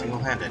carry it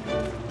single-handed.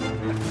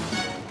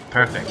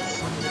 Perfect.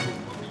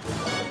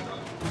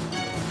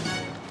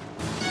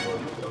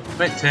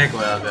 Might take a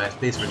while, guys.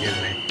 Please forgive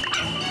me.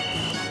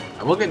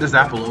 I will get this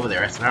apple over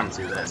there. I still haven't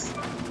seen this.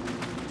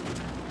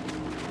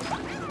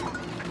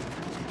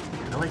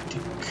 I like to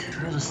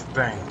carry this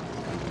thing.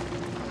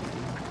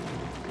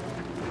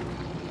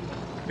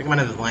 I think I'm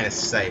out of the line of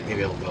sight.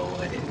 Maybe it'll go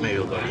away. Maybe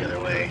it'll go the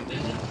other way.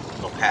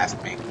 It'll go past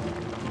me.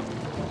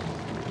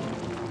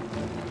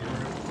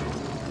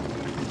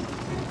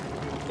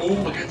 Oh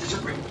my god, there's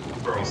a ring.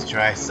 Nice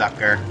try,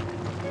 sucker.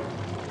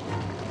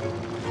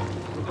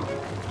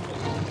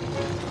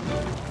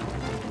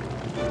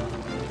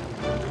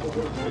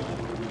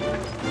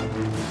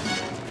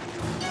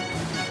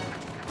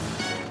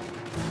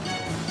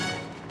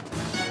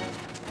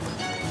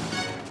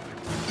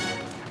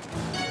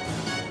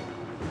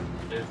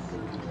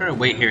 I'm gonna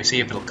wait here, see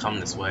if it'll come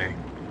this way.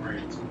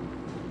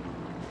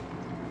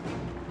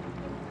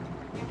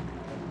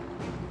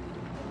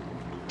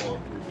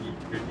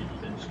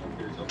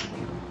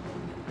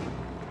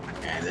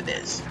 And it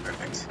is.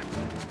 Perfect.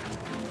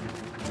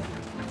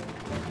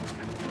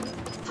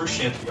 First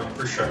chance we got,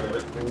 first shot at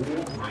it. Oh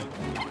my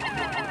god.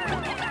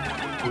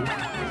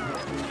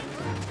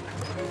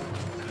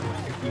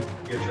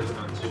 Get each other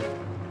on too.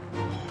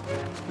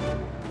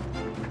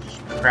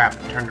 Crap,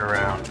 it turned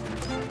around.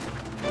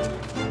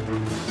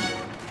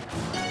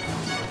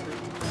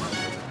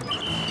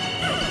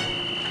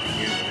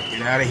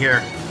 Get out of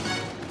here.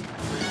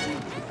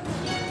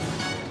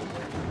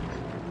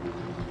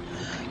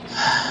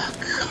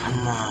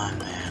 Come on,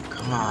 man.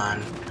 Come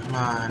on. Come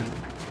on.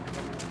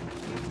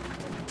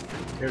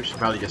 Maybe we should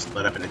probably just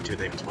split up into two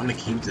things. One to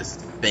keep this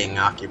thing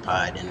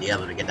occupied, and the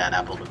other to get that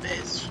apple to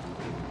base.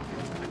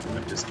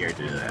 I'm too scared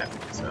to do that.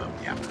 So,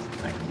 yeah.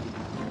 Like,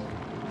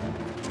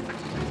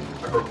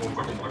 I broke one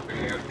fucking block thing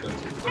and I got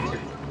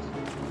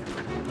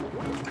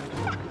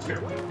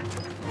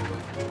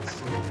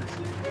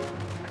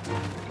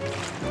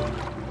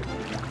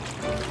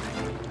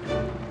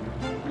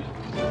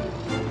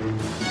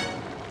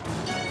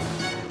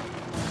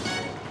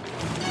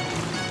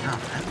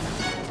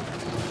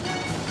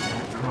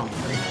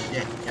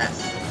shit,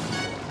 yes.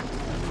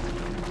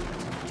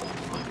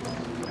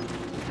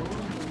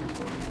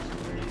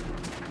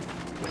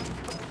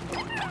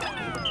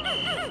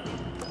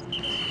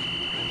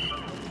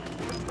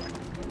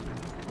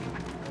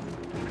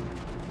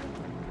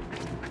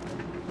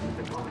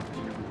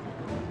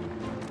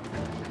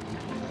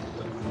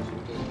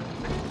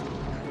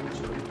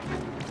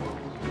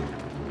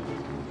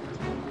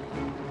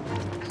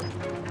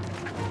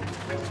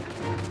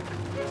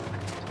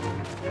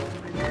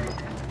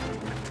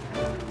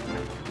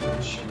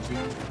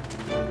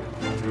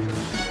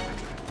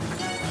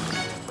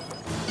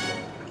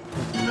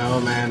 No,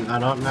 man, I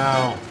don't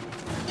know.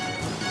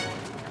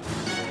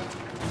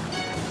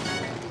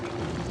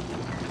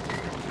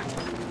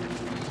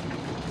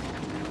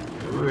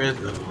 Where is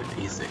the little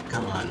piece of it?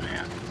 Come on,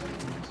 man.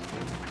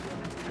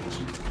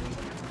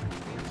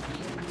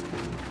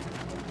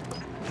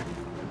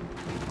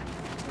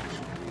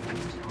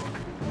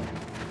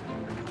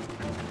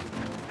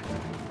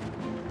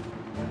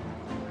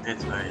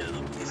 It's my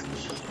little piece of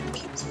shit.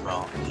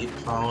 Keep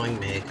following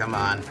me. Come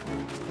on.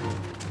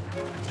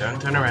 Don't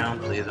turn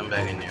around, please. I'm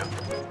begging you.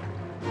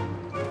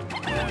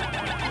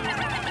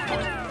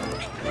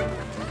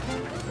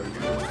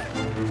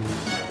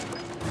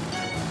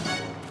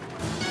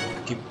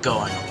 Keep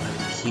going. I'm trying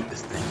to keep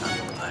this thing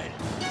occupied.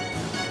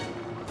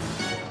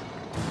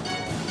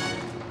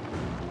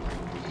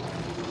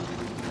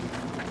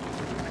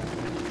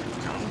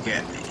 Come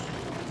get me.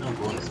 I'm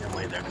going the same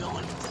way they're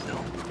going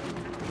still.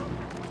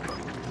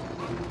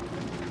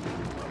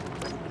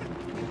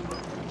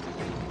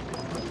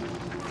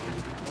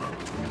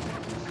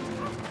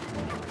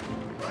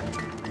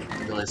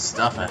 All this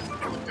stuff,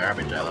 all the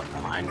garbage I left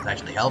behind is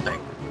actually helping.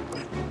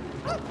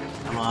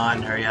 Come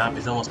on, hurry up,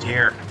 he's almost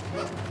here.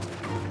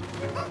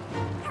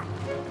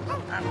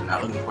 I'm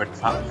not looking forward to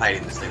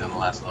fighting this thing on the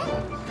last level.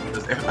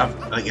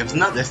 If it's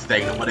not this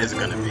thing, then what is it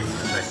gonna be?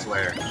 I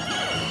swear.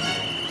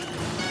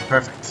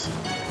 Perfect.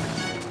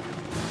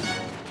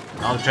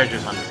 All the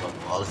treasures on this level.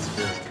 All this to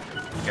do is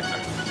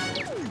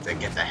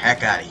get the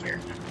heck out of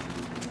here.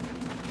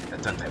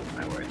 That's untyped with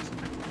my words.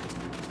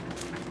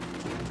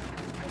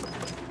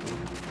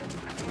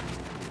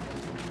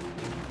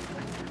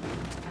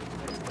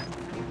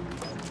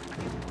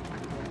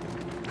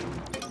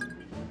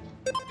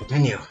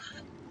 Continue.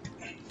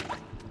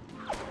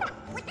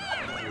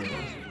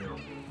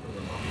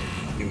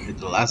 You hit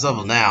the last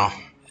level now.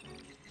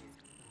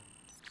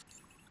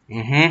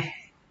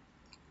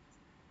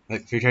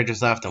 Like 3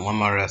 treasures left and 1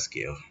 more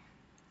rescue.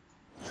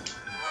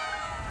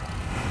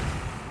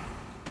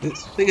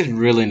 This thing is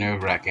really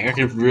nerve-wracking.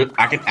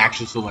 I can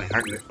actually feel my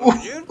heart.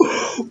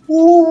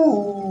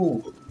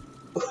 Ooh!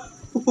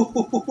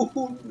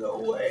 No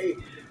way!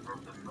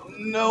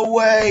 No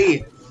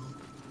way!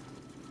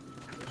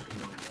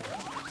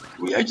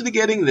 Are we actually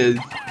getting this?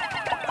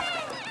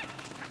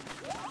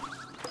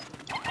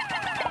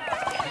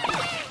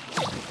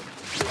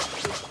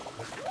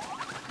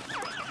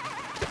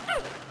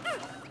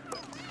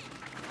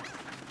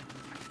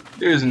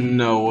 There's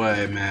no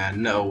way,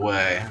 man. No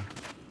way.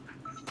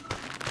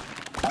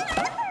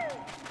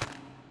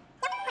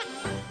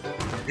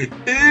 It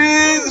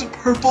is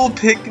purple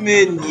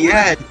Pikmin,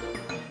 yes!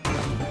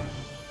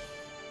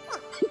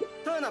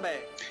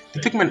 The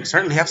Pikmin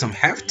certainly have some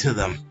heft to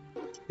them.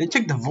 They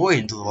check the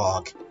void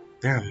log.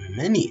 There are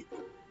many.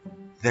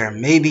 There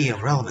may be a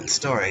relevant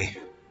story.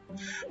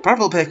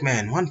 Purple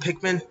Pikmin. 1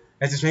 Pikmin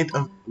has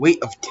a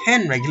weight of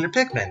 10 regular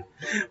Pikmin.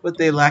 What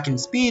they lack in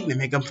speed may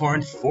make up for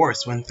in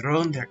force. When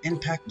thrown, their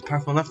impact is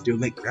powerful enough to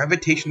make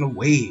gravitational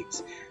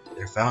waves.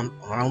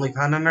 Are only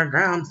found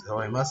underground, so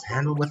I must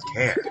handle with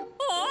care.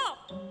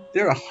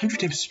 They're 100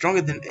 times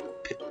stronger than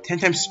 10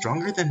 times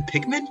stronger than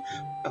Pikmin?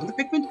 Other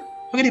Pikmin?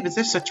 How can they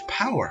possess such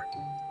power?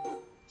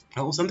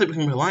 Well, something we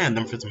can rely on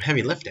them for some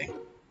heavy lifting.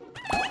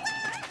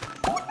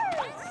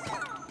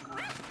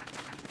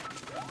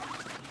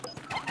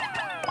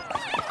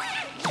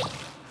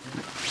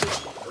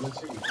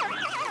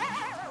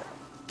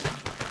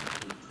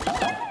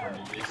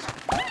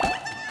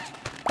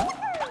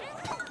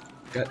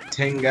 Got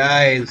 10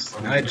 guys.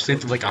 Now I just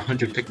saved like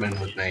 100 Pikmin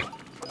with me.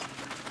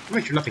 I'll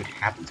make sure nothing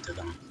happens to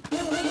them.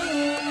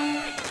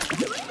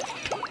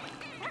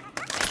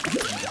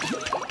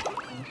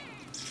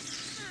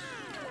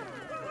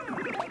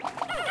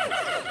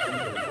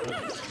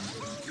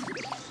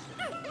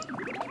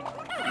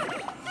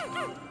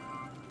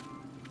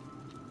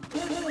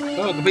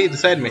 Oh, completed the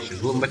side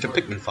missions with a bunch of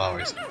Pikmin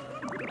flowers.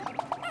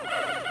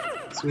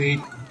 Sweet.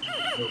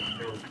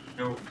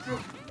 No.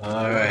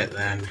 Alright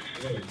then.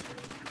 Sweet.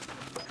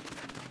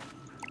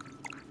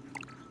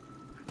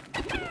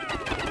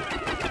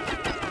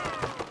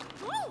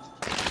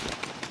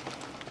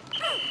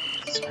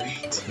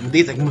 With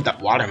these I can move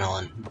that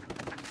watermelon.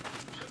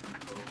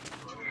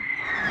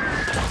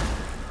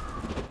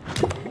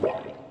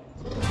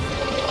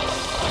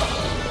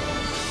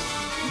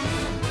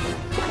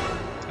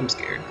 I'm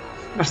scared.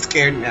 I'm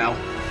scared now.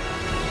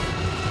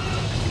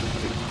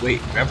 Wait,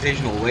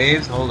 gravitational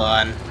waves? Hold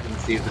on.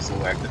 Let's see if this will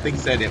work. The thing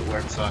said it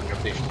works on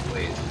gravitational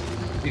waves.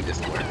 Let's see if this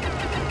will work.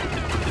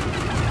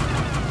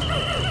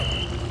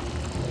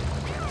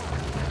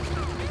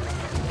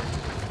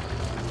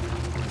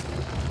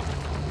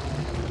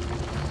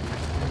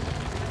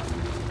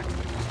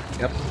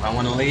 Yep, if I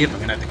want to leave, I'm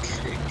gonna have to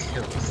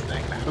kill this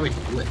thing. How do I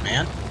do it,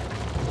 man?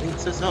 It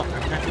says, oh,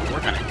 I'm not gonna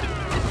work on it.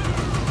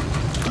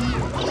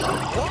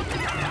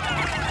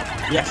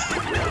 Yes!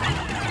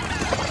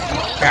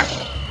 Crap!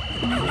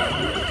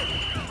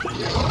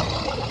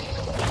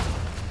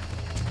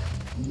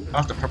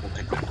 Off the purple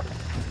Pikmin.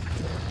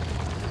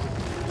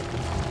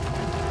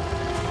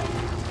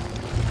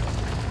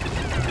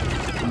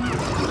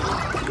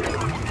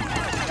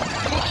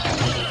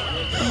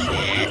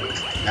 Shit.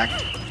 Back.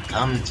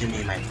 Come to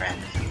me, my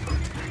friend.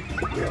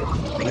 I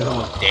think it's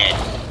almost dead.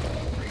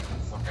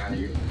 Fuck out of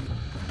here.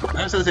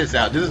 I'm supposed to say this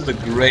out. This is a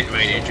great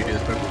way to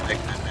introduce purple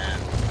Pikmin, man.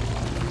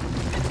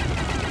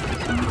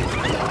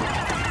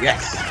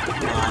 Yes!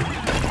 Come on.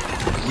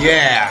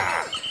 Yeah!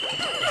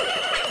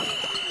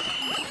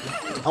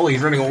 Oh,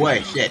 he's running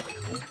away. Shit.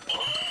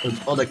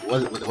 Oh, like,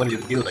 what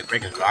did he do? Like,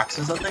 break his rocks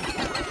or something?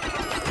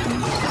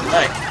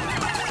 Hey!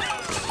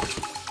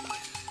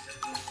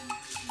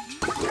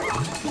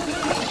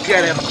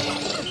 Get him!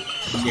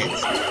 Shit.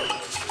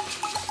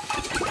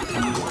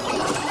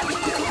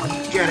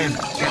 Get him!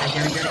 Get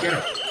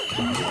him!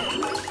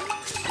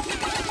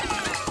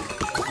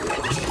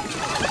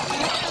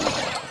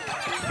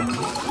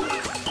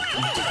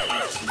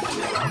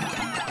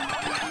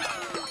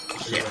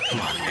 Shit, come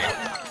on, man.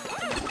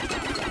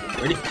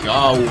 Where'd he go?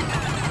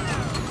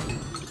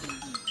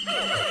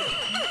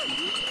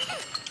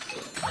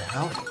 What the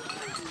hell?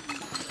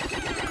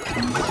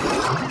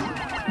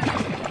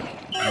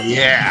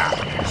 Yeah!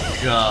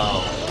 Go!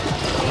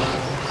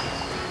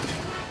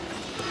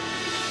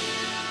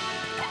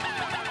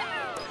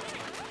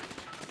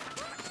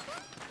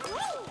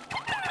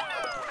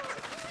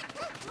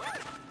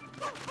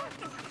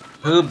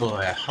 Oh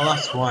boy, I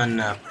lost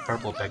one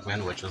purple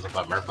Pikmin, which was a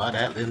bummer, but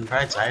at the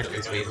bright side, at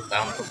least we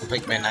found purple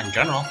Pikmin in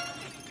general.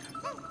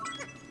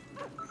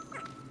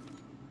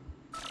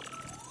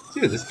 See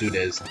who this dude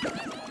is.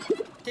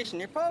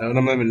 No,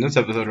 I'm living this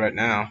episode right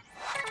now.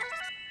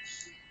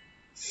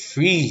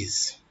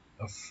 Freeze.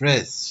 Or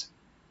Frizz.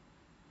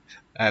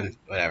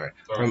 Whatever.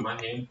 Bro, From my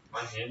hand.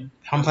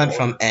 Compliment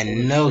from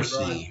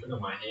Enohi.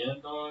 My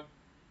hand, dog.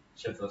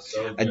 Shit feels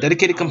so A good.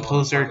 dedicated I don't know,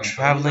 composer fucking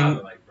traveling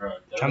like, bro,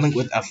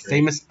 with a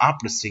famous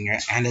opera singer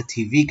and a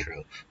TV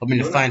crew, hoping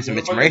to find some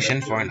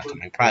inspiration for an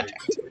upcoming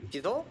project.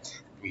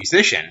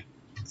 Musician.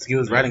 He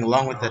was riding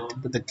along with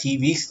the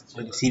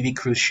TV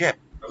cruise ship.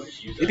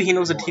 Maybe he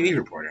knows a TV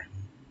reporter.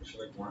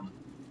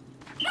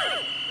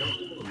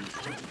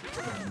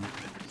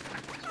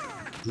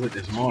 Look,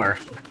 there's more.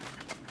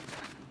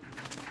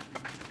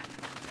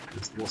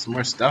 There's some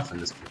more stuff in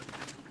this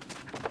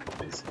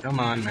place. Come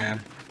on, man.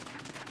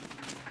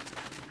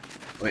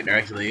 Wait, there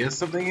actually is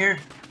something here?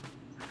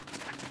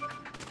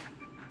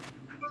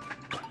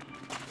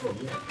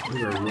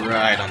 We were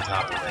right on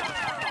top of it.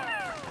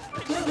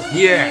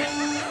 Yes!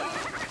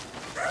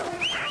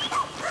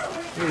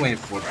 What are you waiting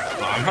for?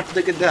 I'm not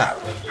to get that.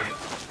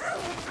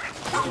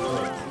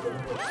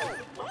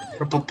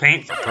 Purple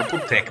paint for purple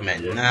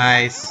Pikmin.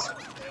 Nice.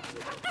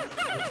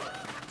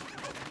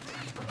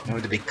 I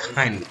have to be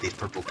kind with these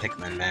purple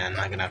Pikmin, man.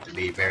 I'm gonna have to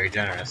be very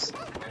generous.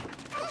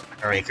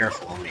 Very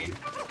careful, I mean.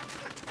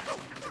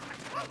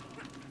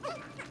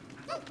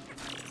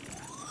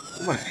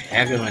 What a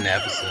heck of an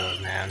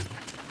episode, man.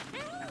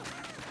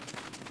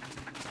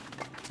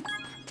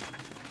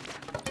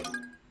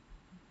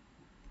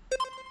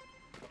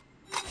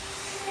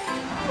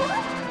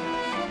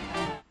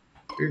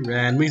 We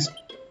ran, we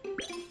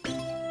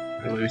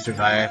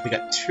survived. We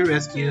got 2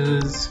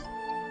 rescues.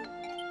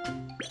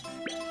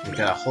 We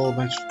got a whole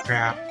bunch of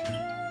crap.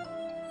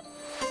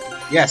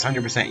 Yes,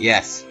 100%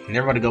 yes.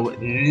 Never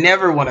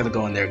wanted to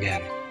go in there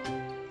again.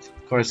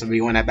 Of course, if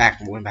we went back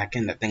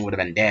in, that thing would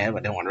have been dead, but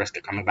I didn't want to risk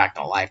it coming back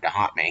to life to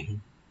haunt me.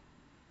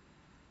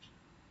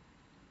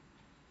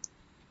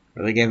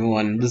 I think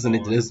everyone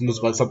listening to this knows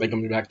about something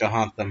coming back to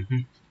haunt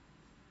them.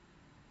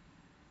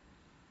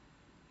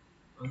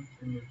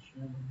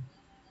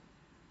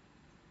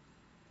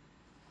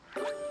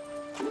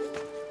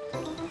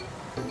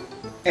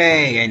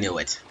 Hey, I knew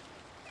it.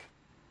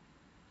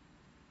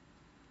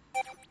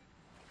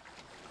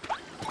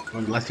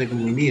 One less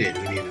Pikmin we needed.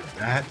 We needed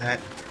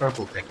that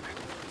purple Pikmin.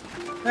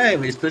 Hey,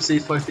 we just pushed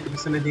these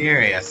 50% of the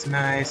area. That's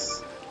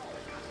nice.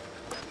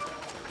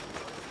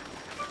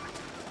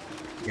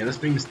 Yeah, let's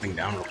bring this thing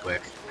down real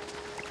quick.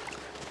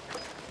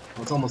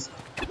 Oh, it's almost...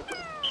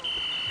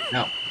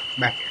 No, come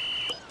back here.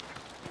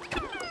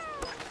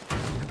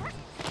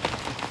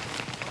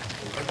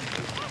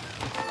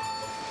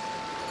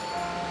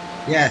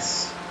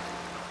 Yes!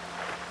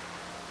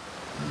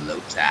 Low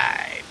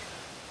tide.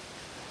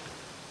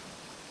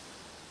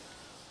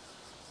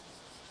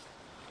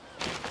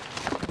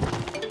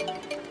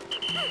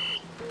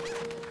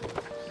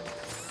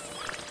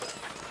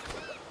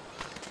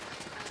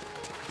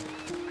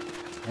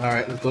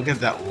 Alright, let's look at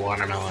that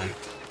watermelon.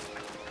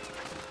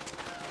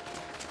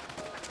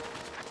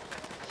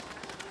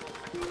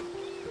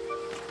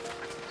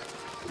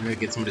 I'm gonna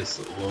get some of this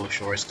low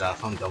shore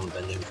stuff. I'm done with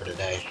the for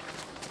today.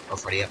 Or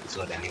for the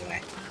episode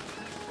anyway.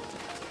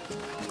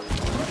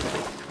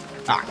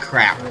 Ah,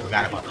 crap, I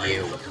forgot about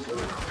you.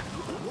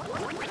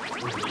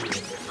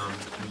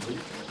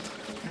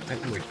 I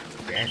think we're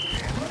dead,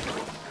 man.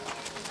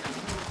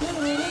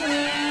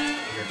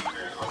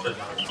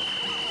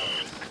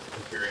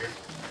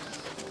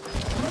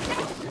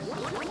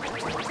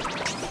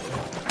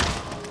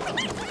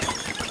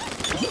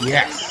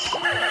 Yes!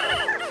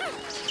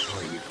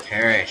 Oh, you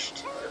perished.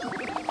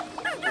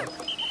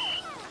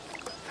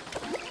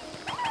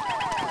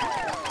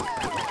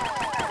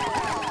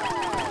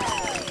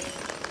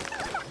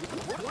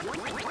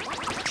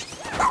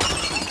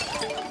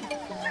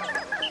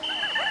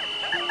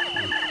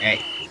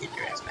 Hey, get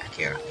your ass back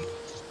here.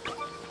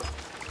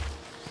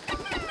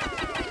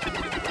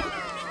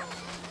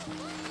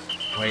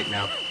 Wait,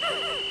 no. I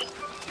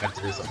have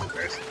to do something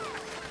first.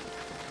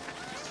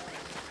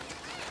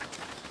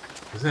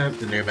 Let's set up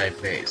the nearby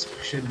base.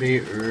 We should be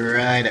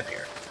right up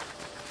here.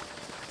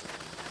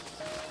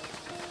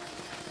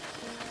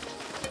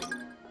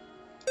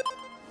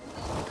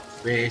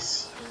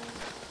 Base.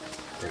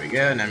 There we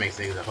go, and that makes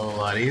things a whole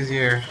lot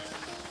easier.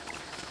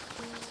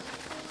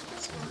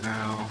 So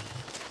now...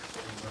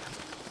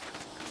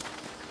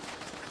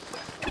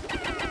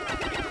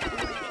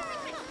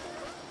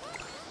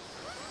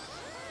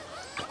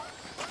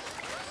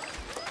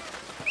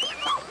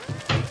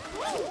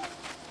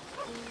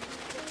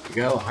 we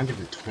go,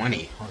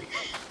 120. Holy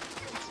shit.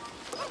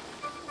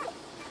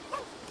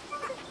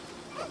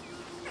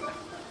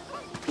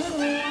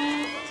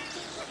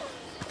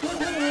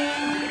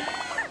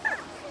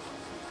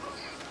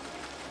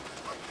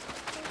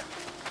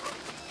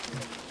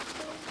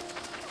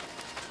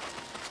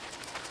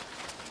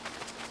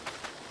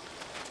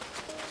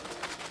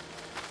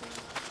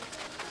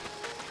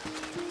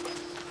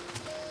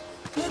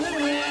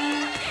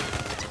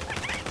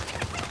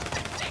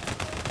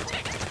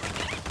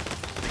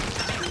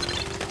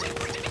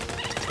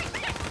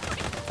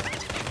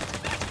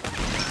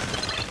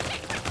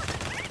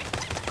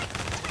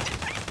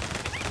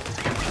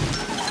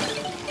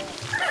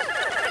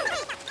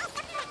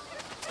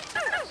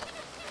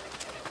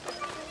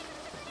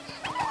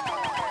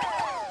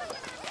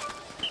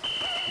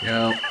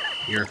 Yo,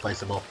 you're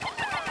replaceable.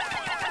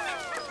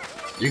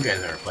 You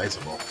guys are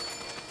replaceable.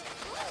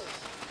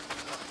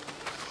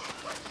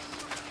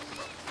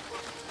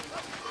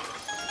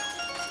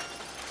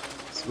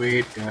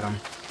 Sweet, got him.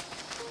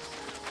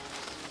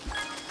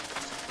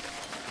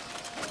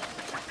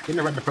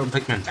 Didn't I run the from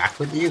Pikmin back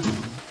with you?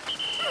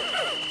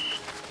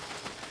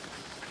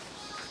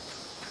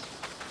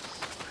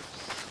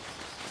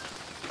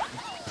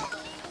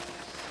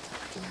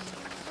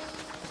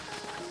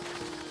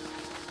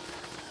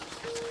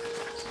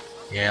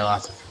 Yeah, I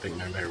lost it for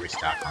Pikmin. Better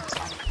restock on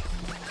some.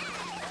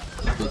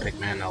 Blue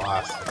Pikmin, I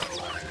lost. There's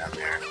a lot down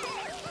there.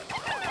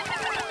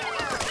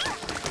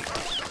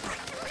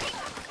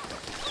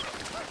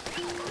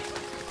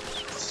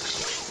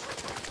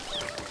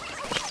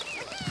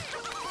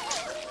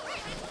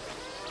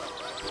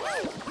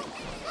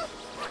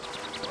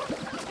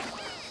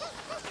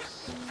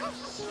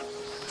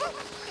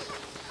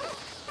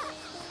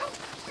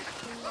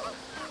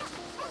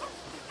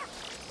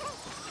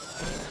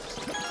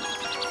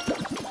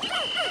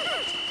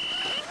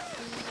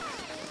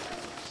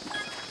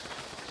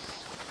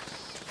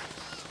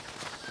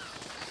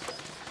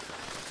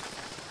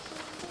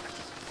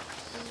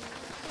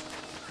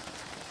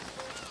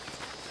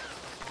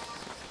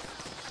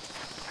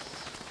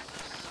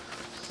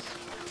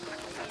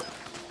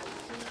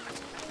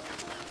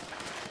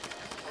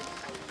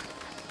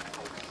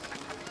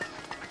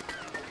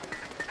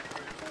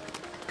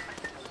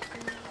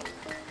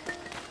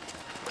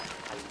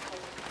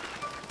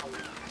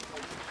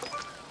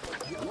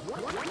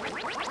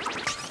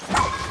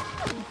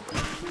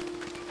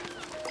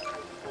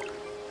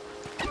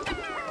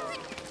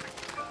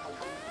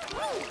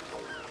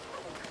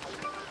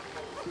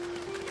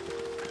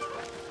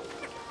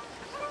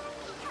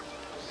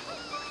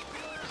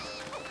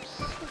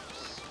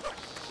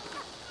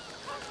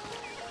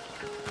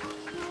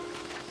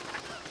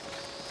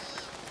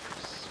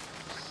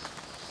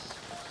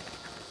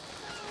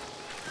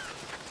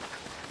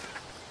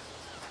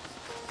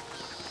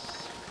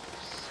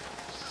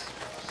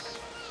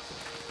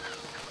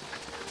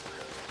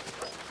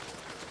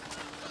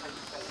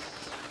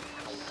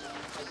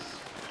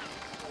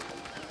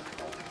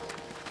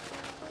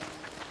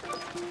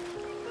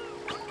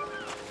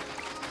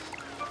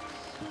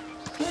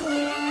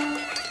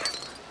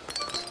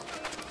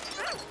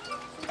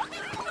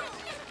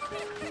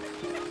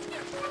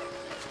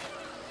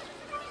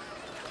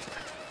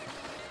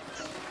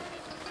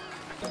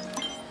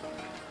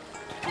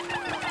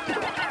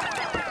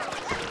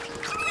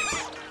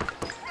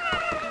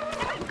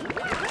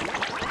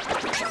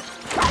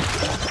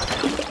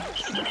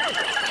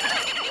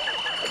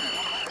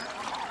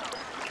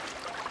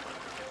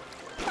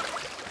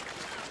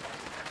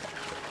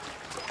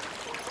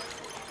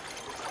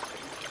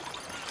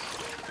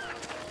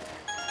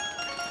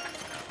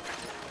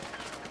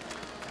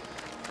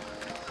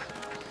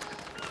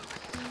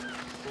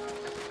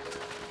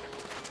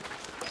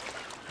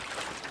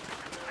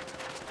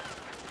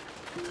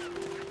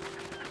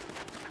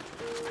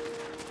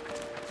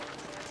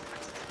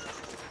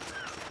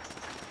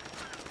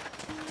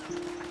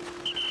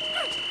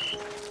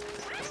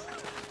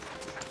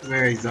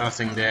 very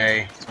exhausting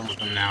day. It's almost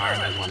been an hour,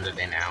 and I've won the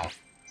day now.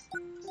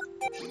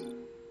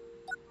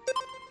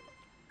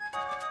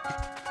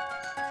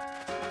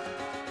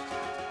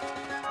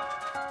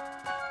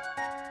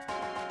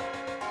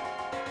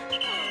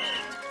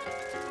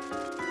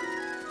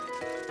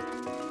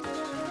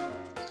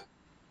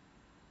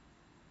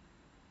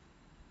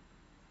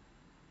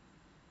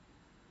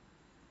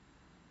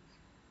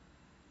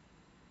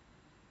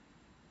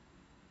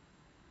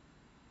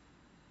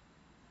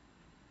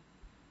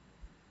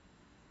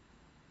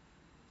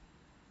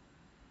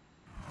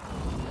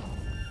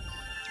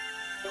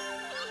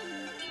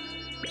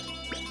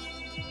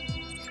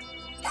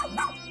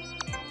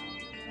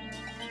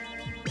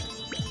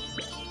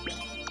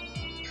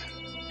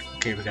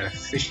 Okay, we got a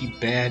fishy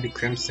bed,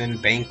 crimson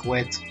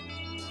banquet.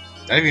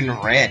 It's not even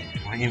red.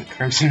 Not even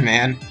crimson,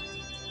 man.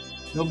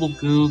 Noble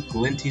goo,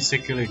 glinty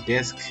circular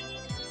disc,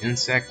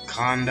 insect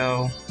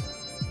condo.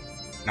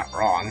 Not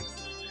wrong.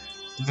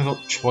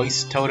 Difficult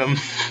choice totem.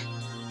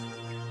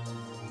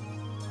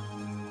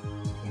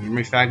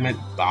 Memory fragment,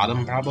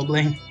 bottom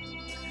probably.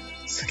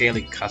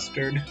 Scaly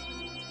custard.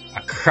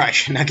 A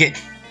crush nugget.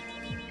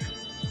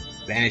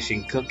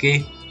 Vanishing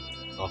cookie.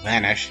 Will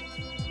vanish.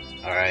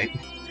 Alright.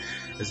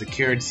 A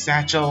secured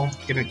satchel.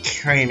 Didn't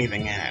carry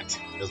anything in it.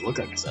 Doesn't look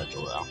like a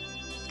satchel though.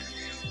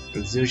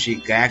 A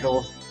Zushi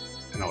gaggle.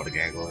 I don't know what a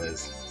gaggle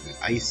is. An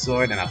ice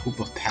sword and a hoop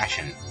of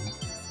passion.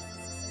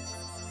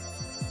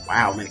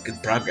 Wow, made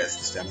good progress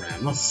this time around.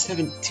 Almost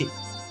 17.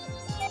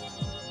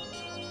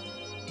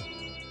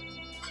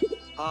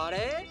 Are?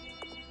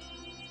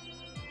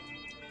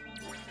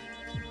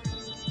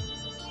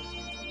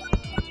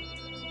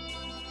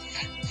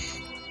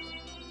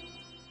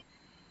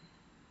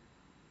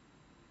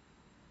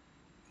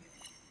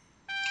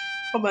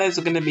 Well, guys,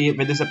 that's going to be it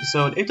for this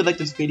episode. If you like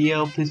this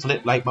video, please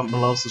hit like button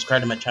below,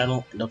 subscribe to my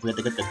channel, and don't forget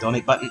to click the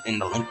donate button in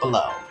the link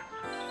below.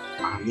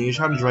 I'm the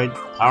Sharp Droid,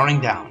 powering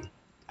down.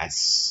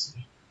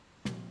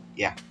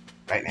 Yeah,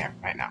 right there,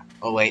 right now.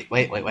 Oh, wait.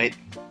 Oi!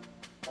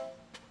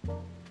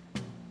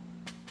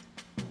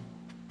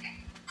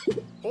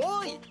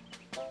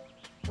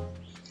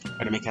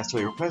 Try to make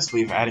castaway request,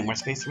 we're adding more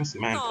space for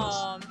my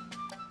post.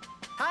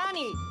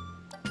 Honey!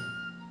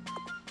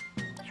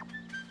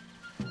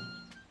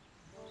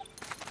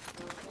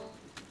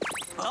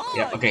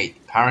 Yep, okay,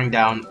 powering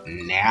down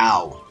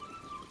now.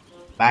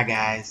 Bye,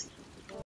 guys.